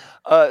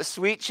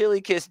 Sweet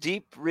chili kiss,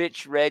 deep,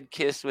 rich red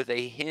kiss with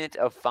a hint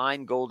of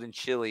fine golden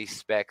chili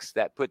specks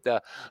that put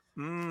the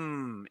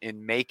in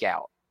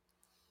makeout.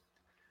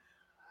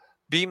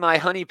 Be My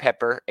Honey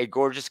Pepper, a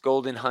gorgeous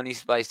golden honey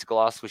spiced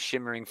gloss with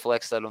shimmering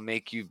flecks that'll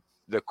make you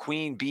the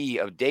queen bee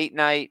of date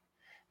night.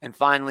 And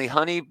finally,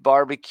 Honey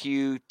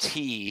Barbecue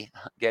Tea.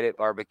 Get it?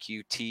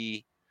 Barbecue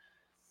tea.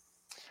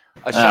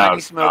 A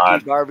shiny, smoky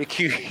God.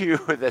 barbecue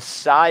with a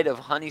side of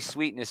honey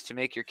sweetness to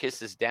make your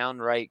kisses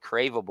downright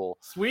craveable.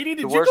 Sweetie,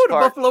 The did you worst go to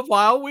part- Buffalo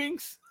Wild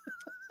Wings?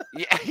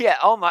 Yeah, yeah.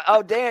 Oh my.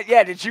 Oh, Dan.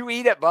 Yeah. Did you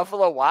eat at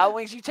Buffalo Wild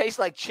Wings? You taste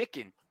like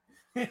chicken.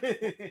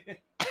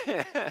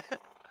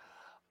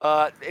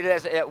 It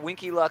is at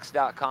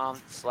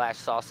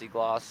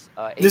winkylux.com/sausygloss.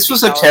 This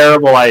was 18 a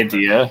terrible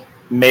idea,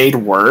 made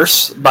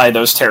worse by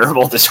those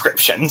terrible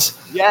descriptions.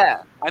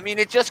 Yeah. I mean,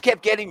 it just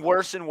kept getting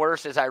worse and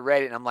worse as I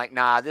read it. And I'm like,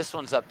 nah, this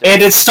one's up there.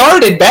 And it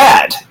started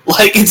bad.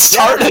 Like, it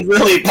started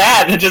really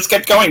bad, and it just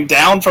kept going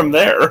down from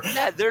there.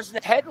 Yeah, there's the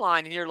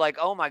headline, and you're like,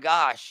 oh my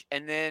gosh.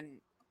 And then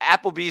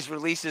Applebee's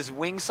releases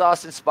wing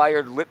sauce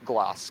inspired lip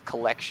gloss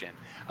collection.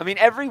 I mean,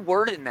 every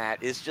word in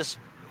that is just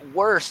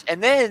worse.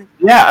 And then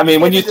Yeah, I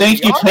mean, when you Into the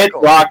think you've hit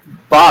article. rock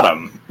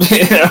bottom,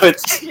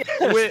 it's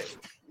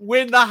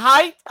When the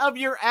height of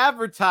your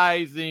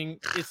advertising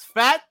is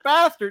fat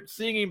bastard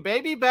singing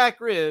baby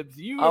back ribs,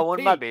 you I have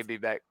want my peaked. baby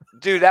back.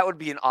 Dude, that would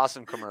be an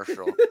awesome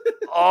commercial.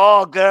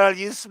 Oh, girl,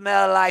 you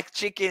smell like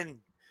chicken.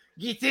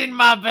 Get in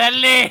my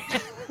belly.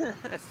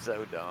 That's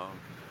so dumb.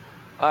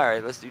 All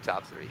right, let's do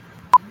top three.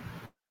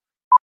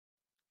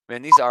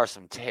 Man, these are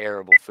some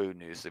terrible food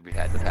news that we've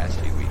had the past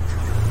few weeks.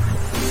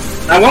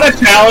 I want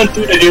to challenge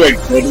you to do a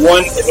good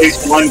one, at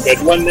least one good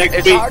one next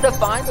It's week. hard to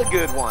find a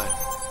good one.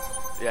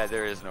 Yeah,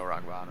 there is no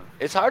rock bottom.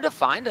 It's hard to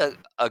find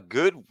a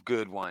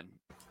good one.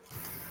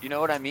 You know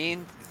what I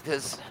mean?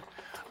 Because,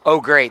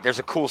 oh, great, there's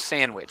a cool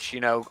sandwich.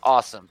 You know,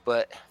 awesome.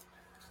 But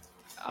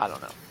I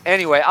don't know.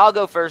 Anyway, I'll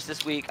go first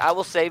this week. I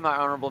will save my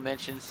honorable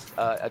mentions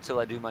until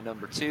I do my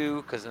number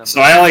two.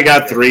 So I only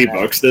got 3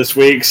 books this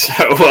week, so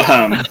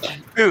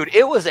Dude,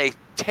 it was a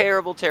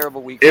terrible,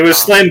 terrible week. it for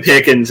was comics. slim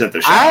pickings at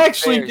the shop. I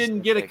actually Very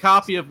didn't get a specific.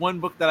 copy of one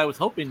book that I was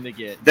hoping to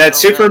get. That Oh,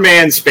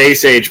 Superman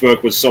Space Age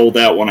book was sold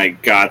out when I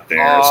got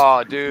there.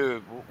 Oh,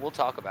 dude, we'll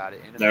talk about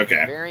it in a minute.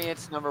 Okay.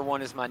 Variants number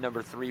 1 is my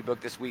number 3 book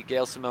this week.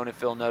 Gail Simone and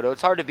Phil Noto.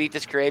 It's hard to beat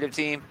this creative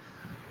team.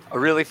 A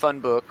really fun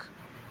book,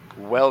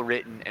 well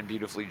written and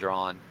beautifully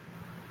drawn.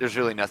 There's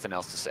really nothing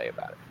else to say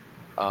about it.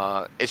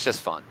 It's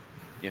just fun.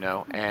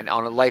 and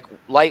on a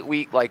light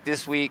week like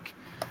this week,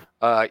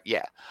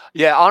 yeah.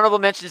 Honorable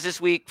mentions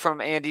this week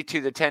from Andy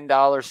to the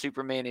 $10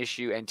 Superman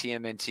issue and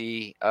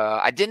TMNT.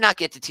 I did not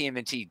get to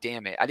TMNT.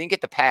 Damn it, I didn't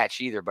get the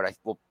patch either, but I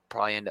will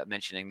probably end up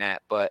mentioning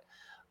that. But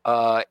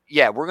we're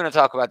gonna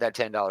talk about that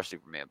 $10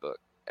 Superman book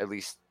at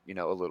least,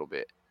 a little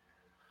bit.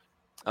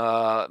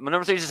 My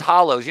number 3 is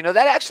Hollows. That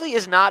actually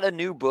is not a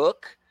new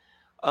book.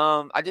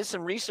 I did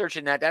some research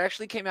in that. That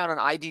actually came out on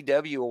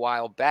IDW a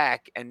while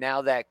back, and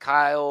now that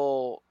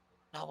Kyle,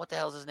 what the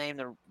hell's his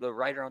name? The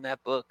writer on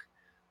that book,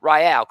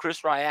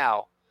 Chris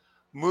Ryall,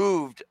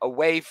 moved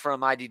away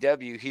from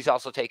IDW. He's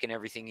also taken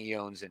everything he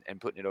owns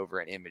and putting it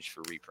over at Image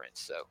for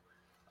reprints.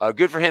 So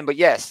good for him. But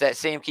yes, that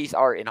Sam Keith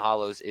art in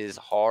Hollows is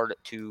hard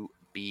to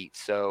beat.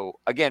 So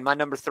again, my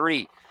number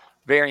 3,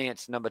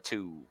 variants number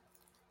 2.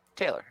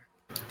 Taylor.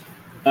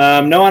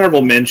 No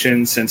honorable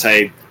mentions since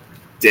I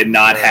did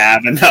not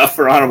have enough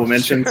for honorable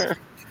mentions.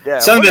 Yeah,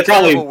 some that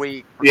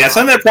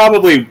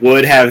probably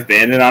would have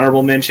been an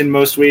honorable mention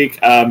most week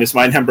is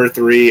my number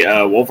 3,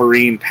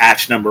 Wolverine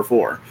patch number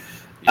 4.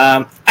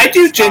 I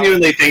do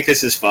genuinely think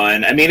this is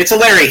fun. I mean, it's a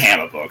Larry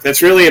Hama book.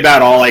 That's really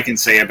about all I can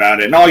say about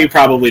it, and all you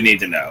probably need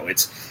to know.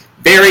 It's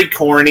very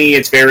corny,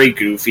 it's very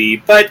goofy,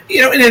 but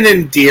in an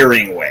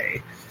endearing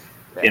way.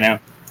 Yeah.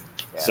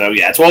 So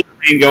it's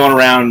Wolverine going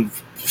around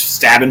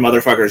stabbing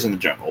motherfuckers in the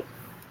jungle.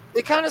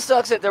 It kind of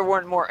sucks that there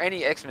weren't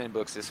any X-Men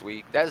books this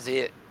week. That's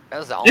it. That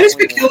was the only It is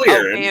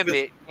peculiar.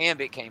 Oh,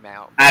 Gambit came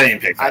out. I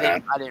didn't pick that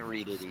up. I didn't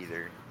read it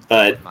either.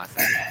 But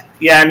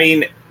I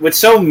mean, with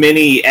so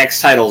many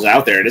X titles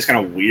out there, it is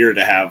kind of weird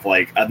to have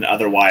like an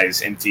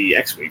otherwise empty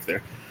X week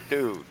there.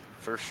 Dude,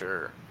 for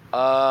sure.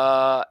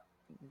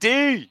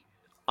 D.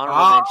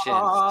 Honorable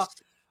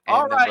mentions.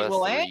 All right.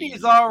 Well,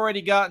 Andy's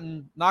already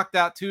gotten knocked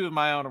out 2 of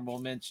my honorable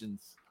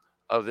mentions.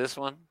 Oh, this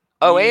one?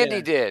 Oh, yeah.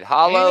 Andy did.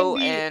 Hollow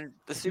and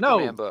the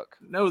Superman book.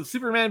 No, the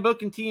Superman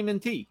book and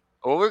TMNT.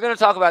 Well, we're going to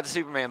talk about the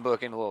Superman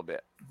book in a little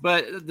bit.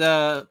 But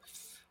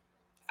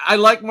I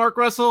like Mark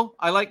Russell.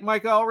 I like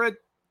Mike Allred.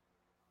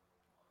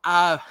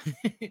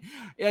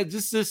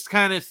 Just this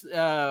kind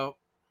of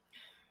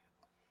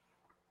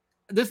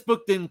this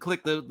book didn't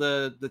click.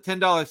 The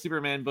 $10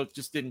 Superman book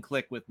just didn't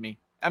click with me.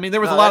 I mean,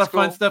 there was a lot of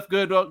fun stuff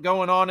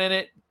going on in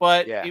it,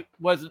 but it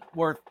wasn't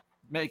worth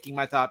making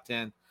my top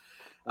 10.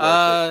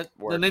 The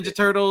Ninja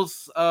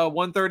Turtles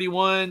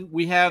 131.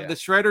 We have the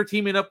Shredder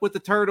teaming up with the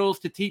Turtles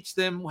to teach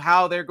them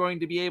how they're going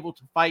to be able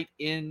to fight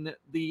in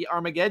the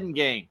Armageddon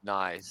game.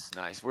 Nice.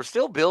 We're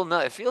still building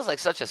up. It feels like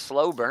such a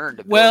slow burn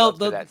to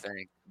build up to that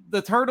thing.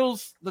 The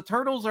Turtles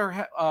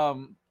are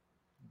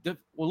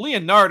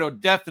Leonardo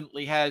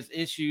definitely has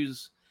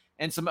issues,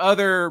 and some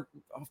other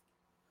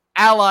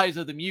allies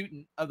of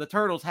the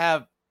Turtles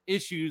have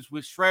issues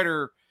with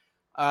Shredder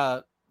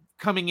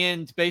coming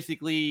in to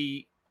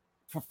basically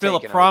fulfill a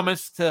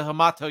promise to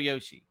Hamato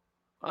Yoshi.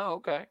 Oh,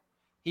 okay.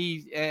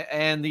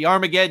 And the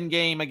Armageddon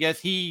game, I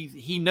guess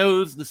he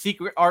knows the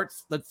secret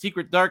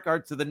dark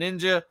arts of the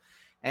ninja,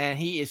 and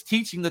he is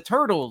teaching the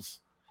Turtles.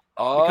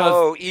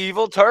 Oh,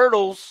 evil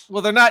turtles.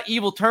 Well, they're not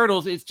evil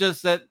turtles. It's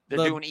just that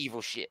they're doing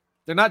evil shit.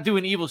 They're not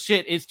doing evil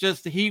shit. It's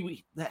just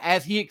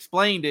as he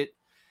explained it,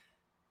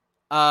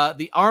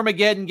 the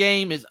Armageddon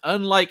game is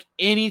unlike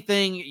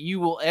anything you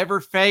will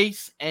ever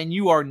face, and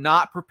you are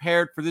not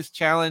prepared for this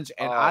challenge,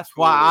 and that's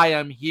why I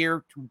am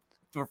here to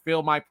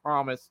fulfill my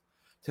promise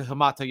to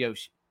Hamato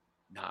Yoshi.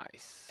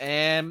 Nice.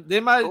 And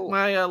then my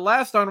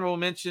last honorable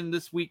mention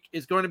this week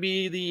is going to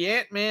be the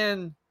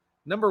Ant-Man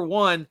number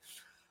 1.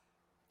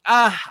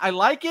 I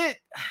like it.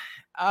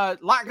 A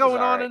lot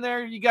going on in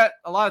there. You got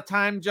a lot of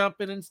time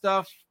jumping and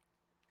stuff,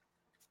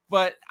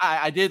 but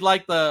I did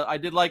like the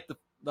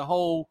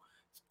whole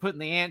putting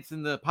the ants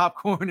in the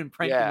popcorn and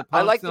pranking the punks.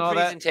 I like the and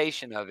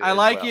presentation of it. I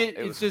like it.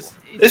 It's just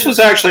cool. This was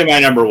actually my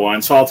number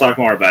 1, so I'll talk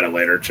more about it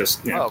later.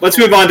 Just let's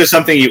move on to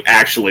something you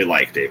actually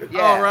like, David.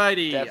 Yeah,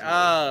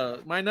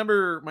 alrighty. My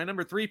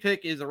number 3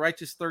 pick is A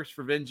Righteous Thirst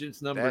for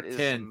Vengeance number 10.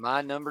 Is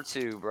my number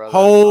 2, brother.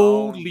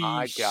 Holy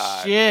God.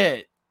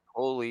 shit!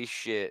 Holy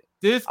shit!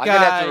 This guy. I'm gonna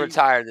have to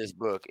retire this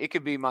book. It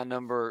could be my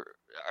number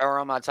or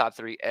on my top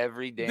 3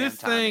 every damn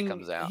time it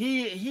comes out.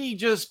 He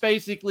just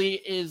basically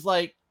is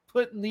like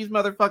putting these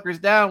motherfuckers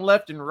down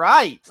left and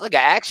right. It's like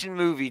an action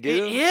movie,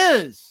 dude. It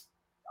is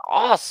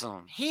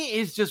awesome. He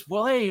is just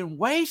laying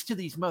waste to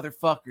these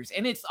motherfuckers,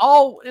 and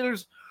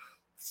there's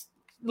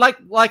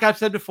like I've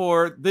said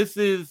before. This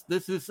is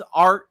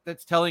art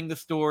that's telling the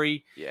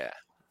story. Yeah.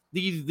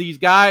 These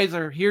guys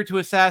are here to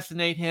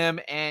assassinate him,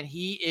 and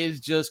he is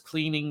just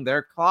cleaning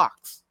their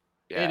clocks.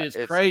 Yeah, it's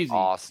crazy.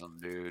 Awesome,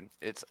 dude.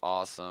 It's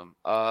awesome.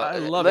 I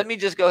love Let me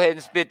just go ahead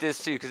and spit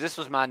this too, because this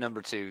was my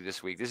number 2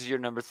 this week. This is your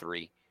number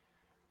 3.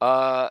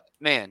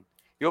 Man,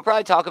 you'll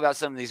probably talk about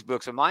some of these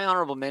books, but my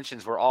honorable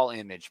mentions were all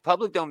Image.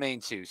 Public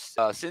Domain 2,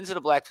 Sins of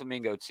the Black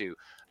Flamingo 2.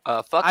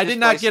 I did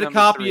not get a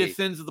copy 3. of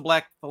Sins of the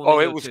Black Flamingo. Oh,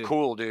 it was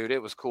cool, dude.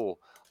 It was cool.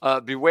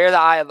 Beware the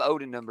Eye of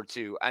Odin number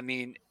 2. I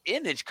mean,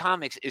 Image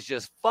Comics is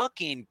just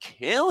fucking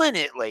killing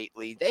it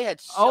lately. They had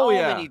so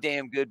many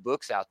damn good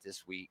books out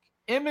this week.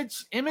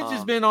 Image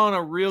has been on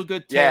a real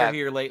good tear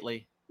here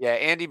lately. Yeah,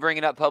 Andy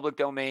bringing up Public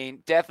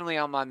Domain. Definitely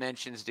on my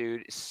mentions,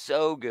 dude.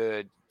 So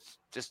good.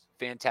 Just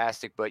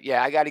fantastic. But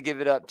yeah, I got to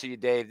give it up to you,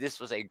 Dave. This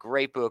was a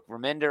great book.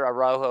 Remender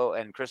Araujo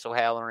and Chris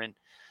O'Halloran.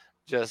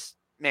 Just,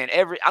 man,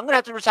 I'm going to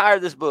have to retire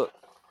this book.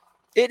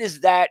 It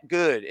is that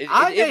good.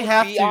 I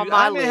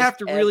may have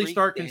to really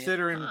start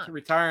considering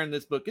retiring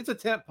this book. It's a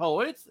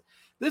tentpole.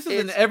 This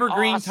is an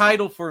evergreen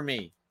title for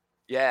me.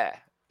 Yeah,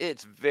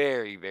 it's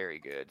very, very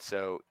good.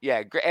 So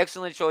yeah,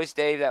 excellent choice,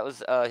 Dave. That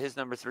was his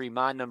number 3,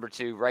 mine number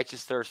 2.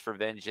 Righteous Thirst for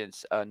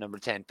Vengeance, number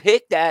 10.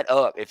 Pick that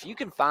up if you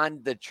can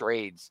find the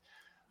trades.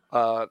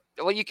 Well,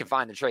 you can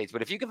find the trades,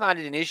 but if you can find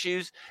it in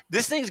issues,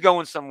 this thing's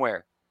going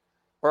somewhere.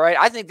 All right,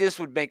 I think this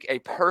would make a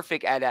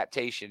perfect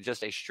adaptation.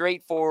 Just a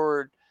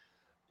straightforward,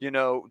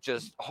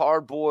 just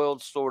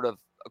hard-boiled sort of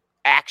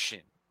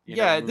action.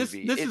 This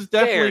has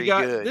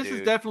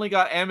definitely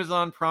got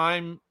Amazon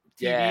Prime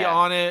TV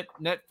on it,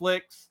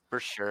 Netflix for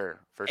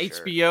sure,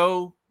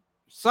 HBO.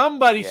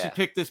 Somebody should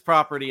pick this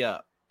property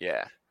up.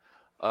 Yeah,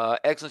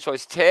 excellent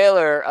choice,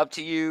 Taylor. Up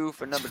to you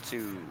for number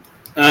 2.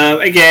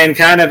 Again,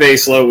 kind of a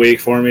slow week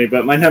for me,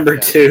 but my number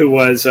 2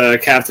 was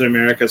Captain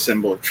America: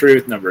 Symbol of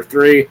Truth. Number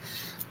 3.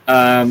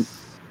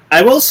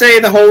 I will say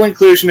the whole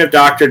inclusion of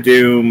Doctor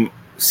Doom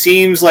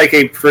seems like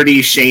a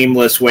pretty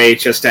shameless way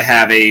just to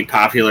have a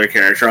popular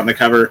character on the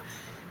cover.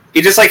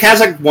 He just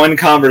has one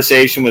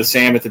conversation with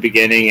Sam at the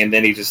beginning, and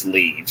then he just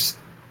leaves.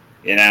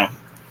 Yeah.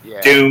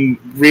 Doom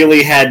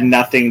really had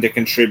nothing to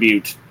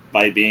contribute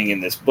by being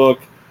in this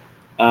book.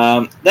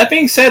 That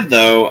being said,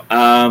 though,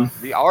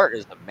 the art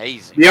is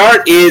amazing. The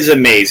art is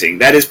amazing.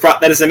 That is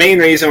the main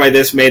reason why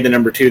this made the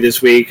number 2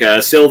 this week.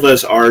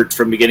 Silva's art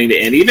from beginning to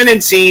end, even in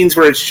scenes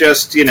where it's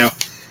just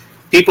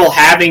people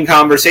having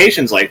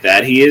conversations like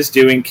that, he is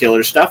doing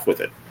killer stuff with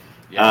it.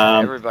 Yeah,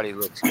 everybody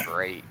looks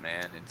great,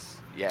 man.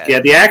 Yeah,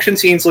 the action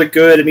scenes look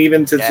good, and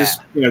even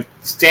just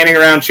standing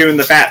around chewing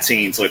the fat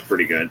scenes look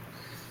pretty good.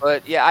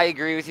 But yeah, I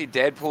agree with you.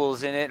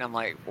 Deadpool's in it, and I'm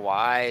like,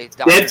 why?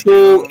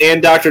 Deadpool and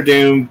Dr.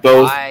 Doom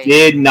both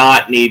did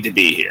not need to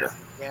be here.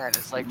 Yeah, and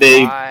it's like,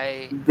 they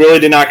why? Really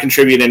did not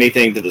contribute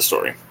anything to the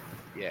story.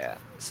 Yeah.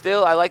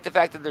 Still, I like the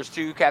fact that there's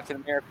 2 Captain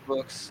America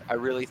books. I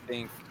really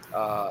think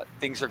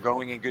things are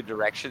going in good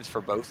directions for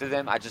both of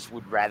them. I just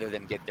would rather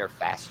them get there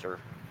faster.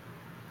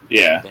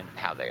 Yeah. Than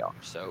how they are.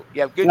 So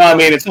yeah, good. Well, I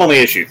mean, it's only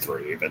issue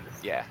 3, but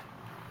yeah,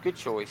 good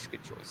choice.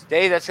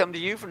 Dave, that's come to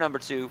you for number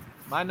 2.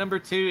 My number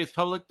 2 is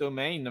Public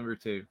Domain. Number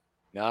 2.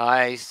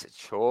 Nice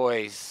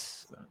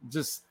choice.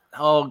 Just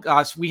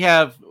we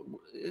have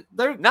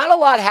there. Not a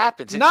lot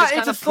happens.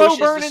 It's a slow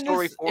burn in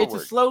this. It's a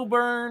slow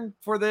burn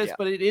for this,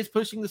 but it is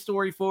pushing the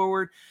story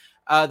forward.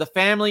 The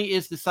family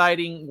is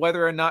deciding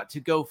whether or not to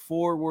go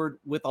forward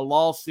with a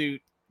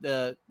lawsuit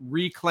to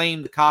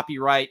reclaim the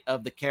copyright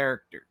of the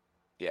character.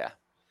 Yeah.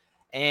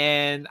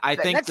 And I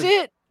think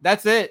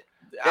that's it.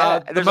 Yeah,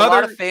 there's a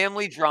lot of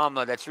family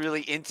drama that's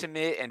really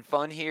intimate and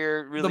fun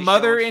here. Really, the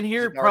mother in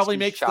here probably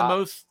makes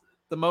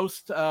the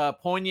most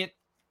poignant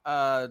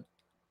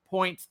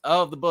points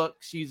of the book.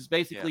 She's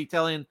basically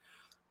telling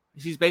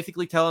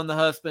the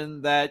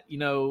husband that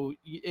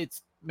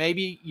it's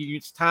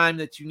time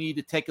that you need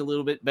to take a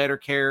little bit better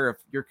care of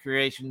your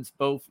creations,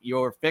 both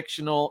your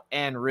fictional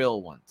and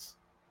real ones.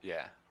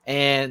 Yeah.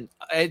 And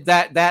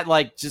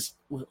that just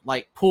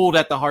pulled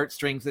at the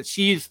heartstrings, that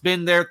she's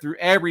been there through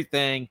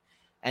everything,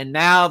 and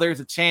now there's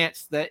a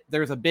chance that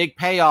there's a big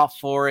payoff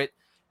for it,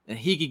 and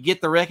he could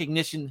get the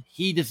recognition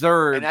he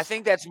deserves. And I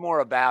think that's more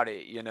about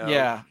it,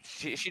 Yeah.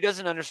 She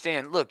doesn't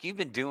understand. Look, you've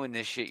been doing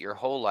this shit your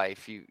whole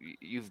life.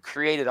 You've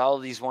created all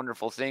of these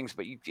wonderful things,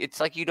 but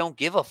it's like you don't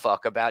give a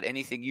fuck about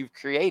anything you've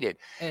created.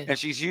 And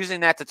she's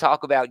using that to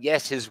talk about,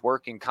 yes, his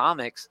work in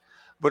comics,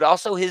 but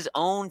also his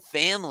own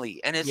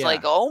family. And it's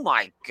like, oh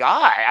my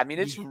God. I mean,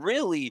 it's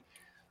really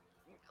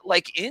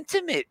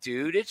intimate,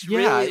 dude. It's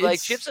really like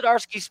Chip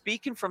Zdarsky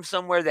speaking from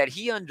somewhere that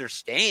he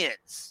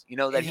understands,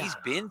 that he's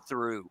been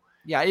through.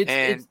 Yeah,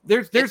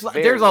 there's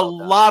a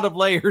lot of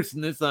layers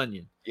in this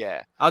onion.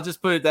 Yeah. I'll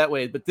just put it that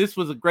way. But this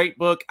was a great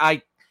book.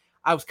 I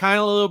was kind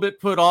of a little bit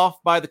put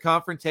off by the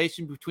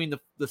confrontation between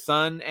the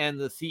son and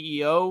the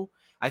CEO.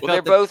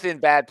 They're both in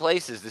bad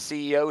places. The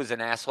CEO is an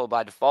asshole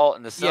by default,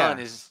 and the son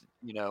is,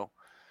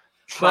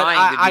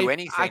 trying to do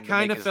anything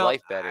to make his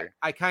life better.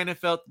 I kind of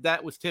felt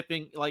that was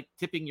tipping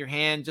your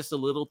hand just a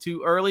little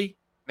too early.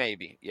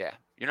 Maybe, yeah.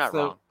 You're not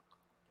wrong.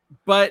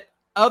 But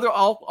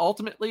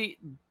ultimately,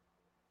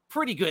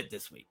 pretty good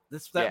this week.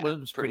 That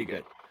was pretty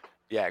good.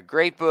 Yeah,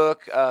 great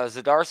book.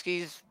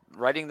 Zdarsky's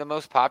writing the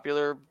most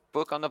popular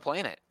book on the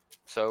planet.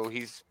 So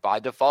he's, by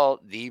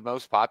default, the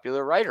most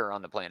popular writer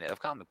on the planet of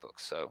comic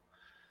books. So,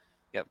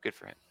 yep, good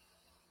for him.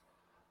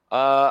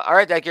 All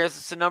right, that gets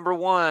us to number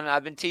 1.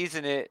 I've been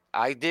teasing it.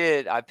 I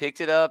picked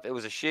it up. It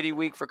was a shitty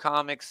week for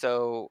comics,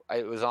 so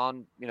it was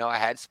on, I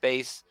had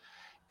space.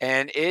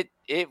 And it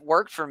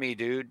worked for me,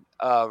 dude.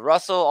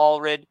 Russell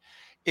Allred,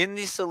 in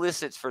the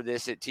solicits for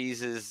this, it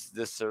teases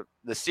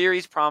the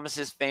series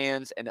promises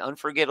fans an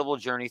unforgettable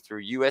journey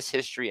through U.S.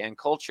 history and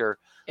culture.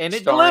 And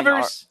it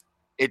delivers.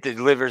 It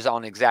delivers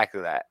on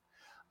exactly that.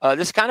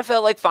 This kind of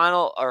felt like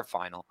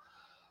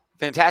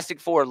Fantastic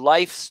Four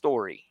Life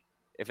Story,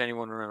 if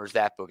anyone remembers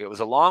that book. It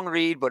was a long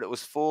read, but it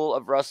was full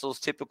of Russell's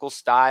typical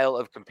style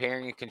of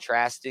comparing and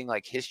contrasting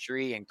like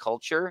history and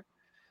culture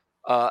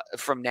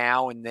from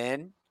now and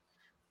then.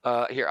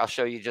 Here, I'll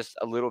show you just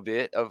a little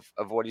bit of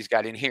what he's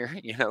got in here.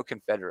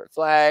 Confederate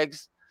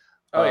flags.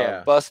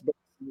 Bus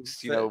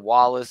buses,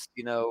 Wallace,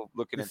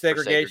 looking at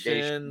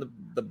segregation.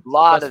 The a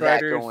lot of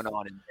riders, that going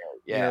on in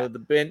there. Yeah.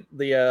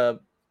 The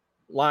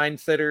line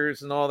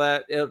sitters and all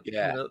that.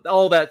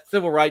 All that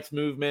civil rights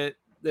movement.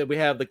 That we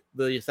have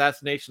the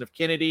assassination of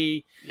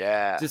Kennedy.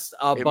 Yeah. Just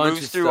a bunch of stuff. It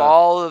moves through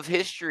all of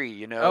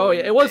history, Oh,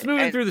 yeah. It was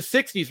moving through the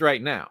 60s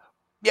right now.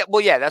 Yeah,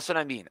 well, yeah, that's what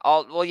I mean.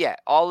 All of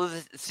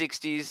the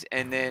 60s,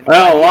 and then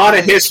a lot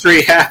of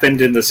history happened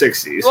in the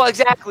 60s. Well,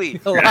 exactly.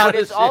 But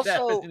it's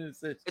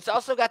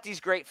also got these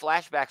great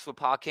flashbacks with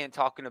Pa Kent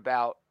talking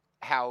about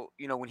how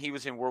when he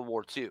was in World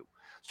War II,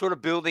 sort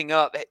of building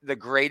up the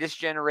greatest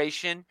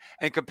generation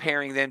and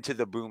comparing them to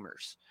the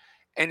boomers,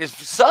 and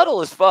it's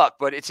subtle as fuck,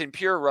 but it's in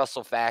pure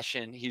Russell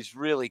fashion. He's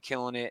really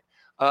killing it.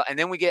 And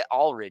then we get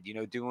Allred,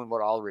 doing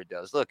what Allred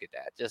does. Look at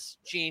that, just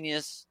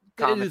genius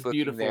comic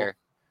booking there.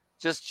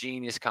 Just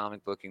genius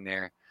comic booking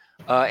there.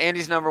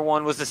 Andy's number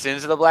one was The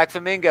Sins of the Black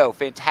Flamingo.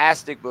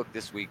 Fantastic book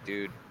this week,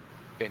 dude.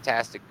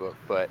 Fantastic book.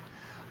 But,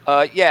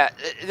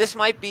 this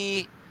might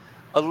be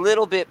a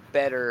little bit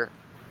better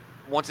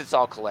once it's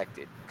all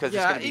collected. Because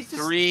it's going to be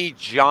 3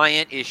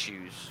 giant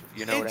issues.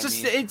 You know what I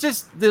mean?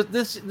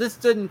 This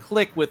didn't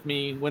click with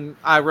me when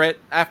I read,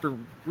 after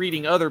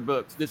reading other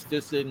books. This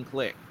just didn't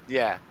click.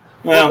 Yeah.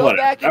 Well,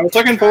 whatever. I was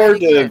looking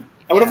forward to...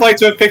 I would have liked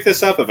to have picked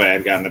this up if I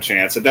had gotten a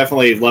chance. I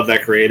definitely love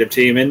that creative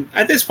team, and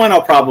at this point,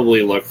 I'll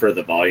probably look for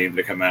the volume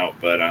to come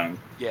out. But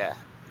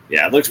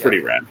it looks pretty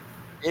rad.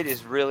 It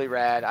is really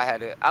rad.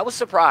 I was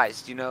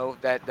surprised,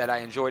 that I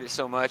enjoyed it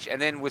so much, and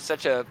then with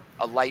such a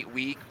light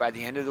week, by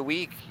the end of the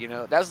week,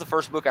 that was the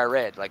first book I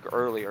read, like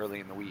early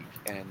in the week,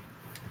 and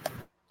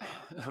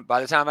by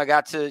the time I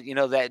got to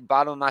that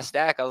bottom of my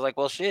stack, I was like,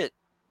 well, shit,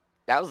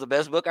 that was the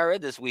best book I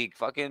read this week.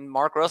 Fucking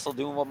Mark Russell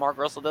doing what Mark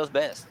Russell does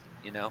best,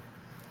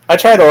 I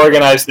try to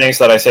organize things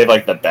that I save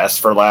like the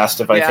best for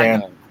last if I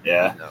can.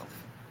 I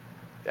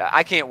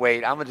I can't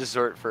wait. I'm a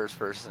dessert first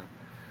person.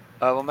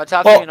 Well, my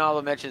top 3 and all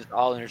the mentions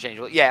all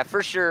interchangeable. Yeah,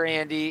 for sure,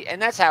 Andy.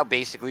 And that's how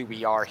basically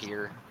we are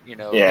here.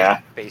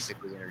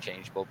 Basically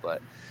interchangeable.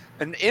 But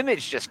an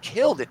Image just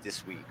killed it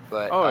this week.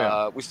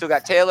 But we still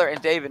got Taylor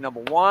and David number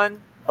 1.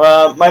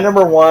 My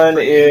number 1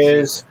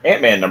 is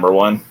Ant-Man number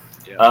 1.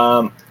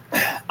 Yeah.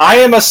 I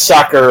am a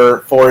sucker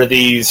for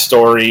these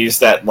stories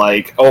that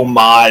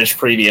homage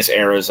previous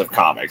eras of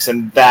comics,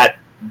 and that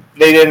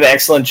they did an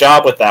excellent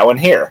job with that one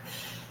here.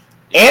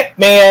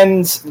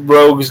 Ant-Man's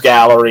Rogues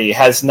Gallery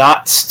has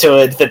not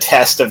stood the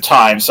test of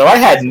time, so I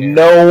had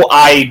no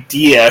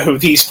idea who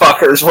these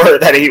fuckers were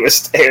that he was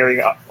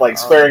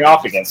squaring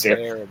off against here.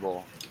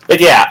 Terrible.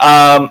 But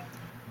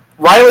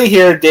Riley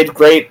here did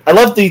great. I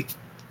love the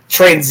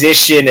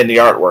transition in the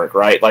artwork,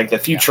 right? Like the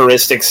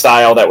futuristic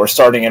style that we're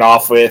starting it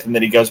off with, and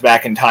then he goes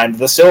back in time to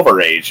the Silver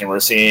Age, and we're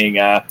seeing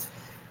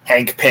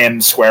Hank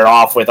Pym square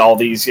off with all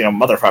these,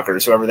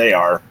 motherfuckers, whoever they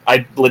are.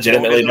 I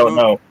legitimately don't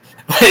know.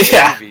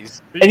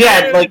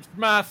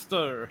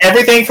 Master.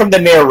 Everything from the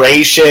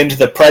narration to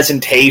the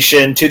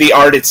presentation to the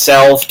art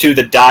itself to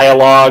the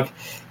dialogue,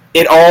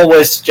 it all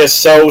was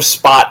just so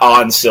spot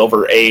on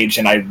Silver Age,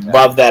 and I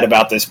love that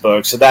about this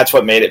book. So that's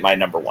what made it my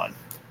number 1.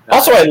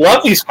 Also, I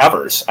love these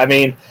covers. I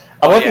mean,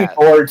 I'm looking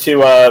forward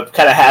to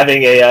kind of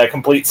having a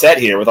complete set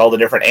here with all the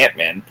different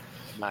Ant-Man.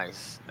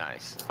 Nice.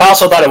 I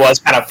also thought it was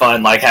kind of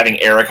fun, having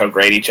Eric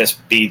O'Grady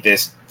just be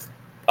this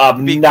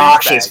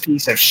obnoxious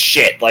piece of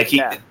shit.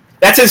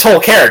 That's his whole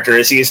character,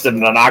 is he's the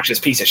obnoxious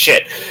piece of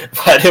shit.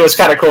 But it was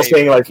kind of cool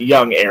seeing,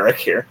 young Eric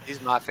here.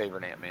 He's my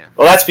favorite Ant-Man.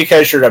 Well, that's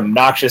because you're an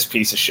obnoxious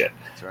piece of shit.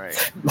 That's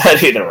right.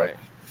 But either way.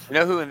 You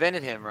know who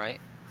invented him, right?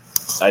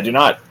 I do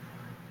not.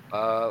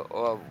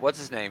 What's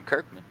his name?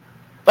 Kirkman.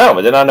 Oh,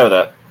 I did not know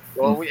that.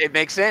 Well, it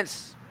makes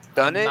sense,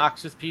 doesn't it?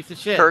 Obnoxious piece of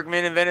shit.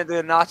 Kirkman invented the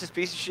obnoxious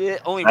piece of shit.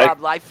 Only Rob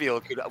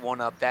Liefeld could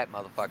one-up that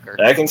motherfucker.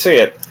 I can see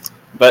it.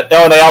 But,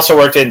 they also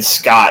worked in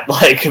Scott,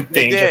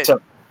 being just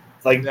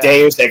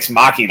Deus Ex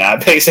Machina,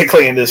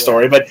 basically, in this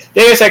story. But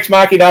Deus Ex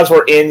Machinas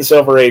were in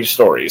Silver Age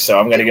stories, so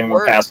I'm going to give him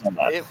a pass on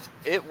that.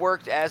 It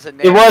worked as a...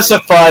 It was a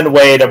fun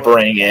way to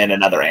bring in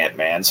another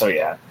Ant-Man, so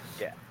yeah.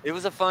 Yeah, it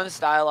was a fun,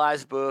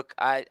 stylized book.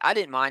 I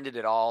didn't mind it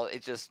at all.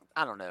 It just,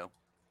 I don't know.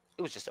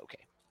 It was just okay.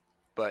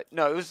 But,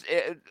 no, it was...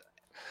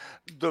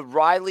 the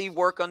Riley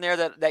work on there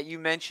that you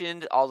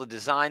mentioned, all the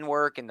design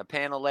work and the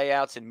panel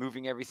layouts and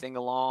moving everything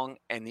along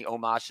and the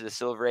homage to the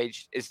Silver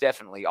Age is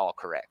definitely all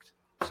correct.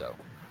 So...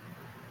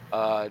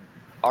 all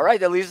right,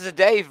 that leaves us to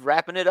Dave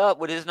wrapping it up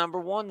with his number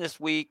 1 this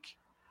week.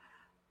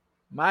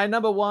 My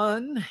number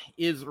 1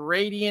 is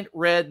Radiant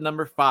Red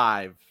number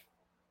 5.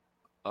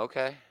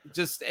 Okay.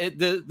 This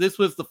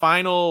was the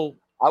final.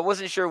 I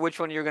wasn't sure which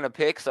one you're going to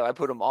pick, so I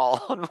put them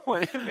all on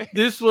one.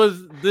 This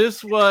was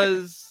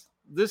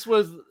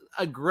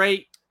a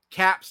great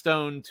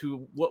capstone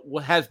to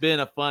what has been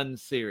a fun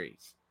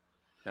series.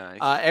 Nice.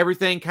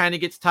 Everything kind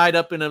of gets tied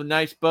up in a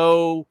nice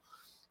bow.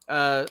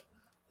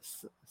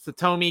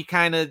 Satomi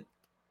kind of,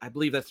 I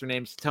believe that's her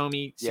name,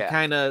 Satomi.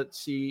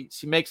 She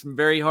she makes some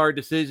very hard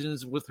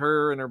decisions with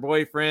her and her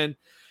boyfriend,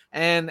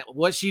 and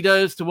what she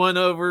does to win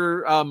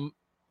over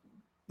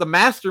the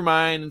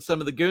mastermind and some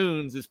of the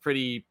goons is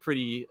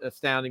pretty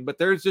astounding. But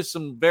there's just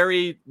some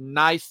very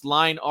nice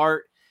line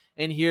art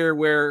in here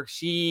where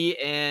she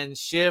and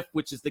Schiff,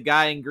 which is the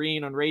guy in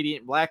green on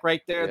Radiant Black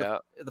right there,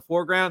 the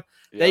foreground,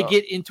 they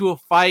get into a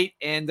fight,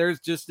 and there's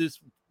just this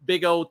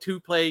big old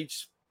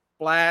 2-page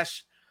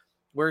splash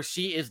where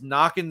she is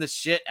knocking the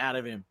shit out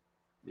of him.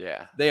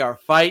 Yeah. They are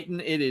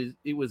fighting.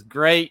 It was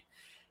great.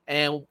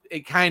 And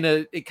it kind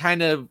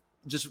of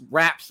just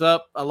wraps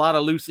up a lot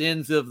of loose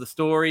ends of the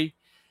story.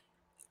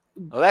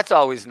 Well, that's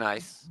always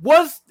nice.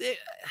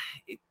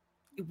 It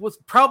was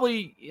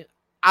probably,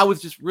 I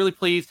was just really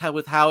pleased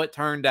with how it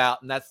turned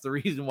out, and that's the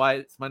reason why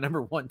it's my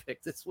number 1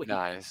 pick this week.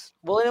 Nice.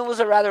 Well, and it was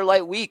a rather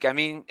light week. I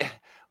mean,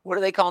 what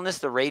are they calling this?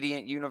 The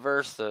Radiant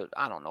Universe?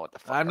 I don't know what the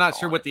fuck. I'm not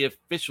sure what the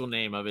official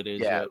name of it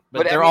is, yeah,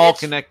 but they're all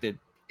connected.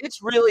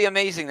 It's really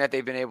amazing that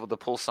they've been able to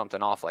pull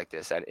something off like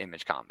this at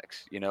Image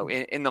Comics,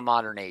 in the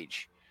modern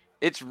age.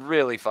 It's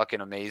really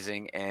fucking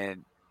amazing.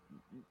 And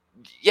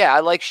yeah, I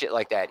like shit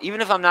like that.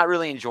 Even if I'm not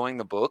really enjoying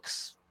the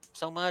books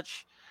so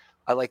much,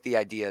 I like the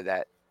idea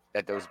that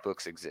those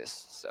books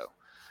exist. So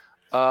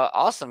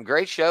awesome.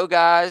 Great show,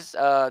 guys.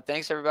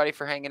 Thanks everybody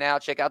for hanging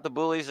out. Check out the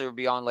Bullies. They'll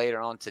be on later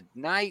on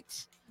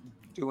tonight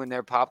doing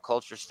their pop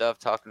culture stuff,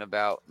 talking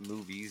about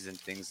movies and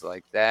things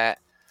like that.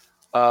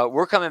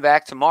 We're coming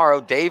back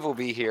tomorrow. Dave will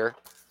be here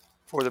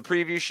for the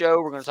preview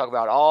show. We're going to talk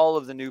about all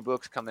of the new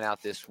books coming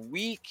out this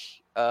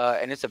week.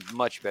 And it's a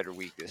much better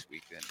week this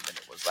week than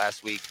it was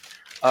last week.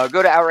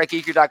 Go to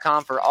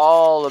outrightgeeker.com for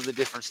all of the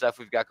different stuff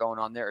we've got going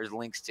on. There is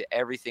links to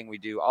everything we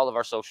do, all of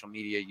our social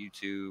media,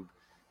 YouTube,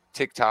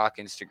 TikTok,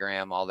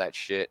 Instagram, all that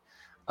shit.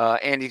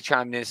 Andy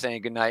chimed in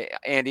saying good night.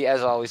 Andy,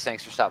 as always,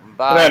 thanks for stopping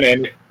by. Good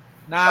night,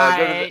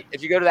 Andy.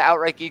 If you go to the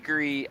Outright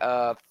Geekery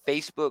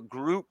Facebook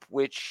group,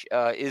 which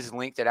is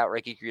linked at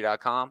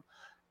outrightgeekery.com,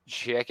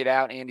 check it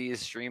out. Andy is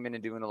streaming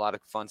and doing a lot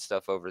of fun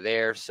stuff over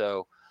there.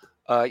 So,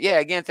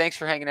 again, thanks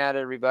for hanging out,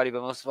 everybody.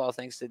 But most of all,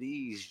 thanks to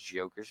these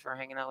jokers for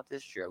hanging out with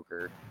this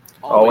joker.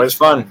 Always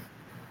fun.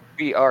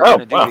 We are going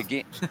to do it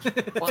again.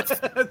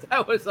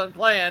 That was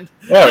unplanned.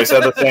 Yeah, we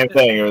said the same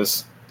thing. It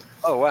was.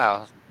 Oh,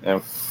 wow.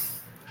 Yeah.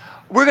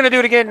 We're going to do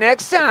it again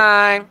next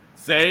time.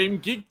 Same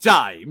geek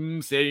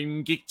time,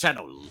 same geek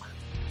channel.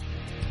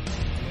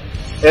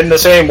 In the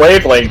same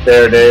wavelength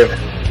there, Dave.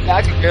 Yeah,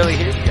 I can barely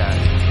hear you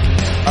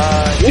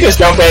guys. You just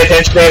don't pay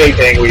attention to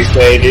anything we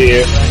say, do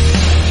you?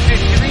 Dude,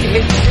 you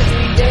hit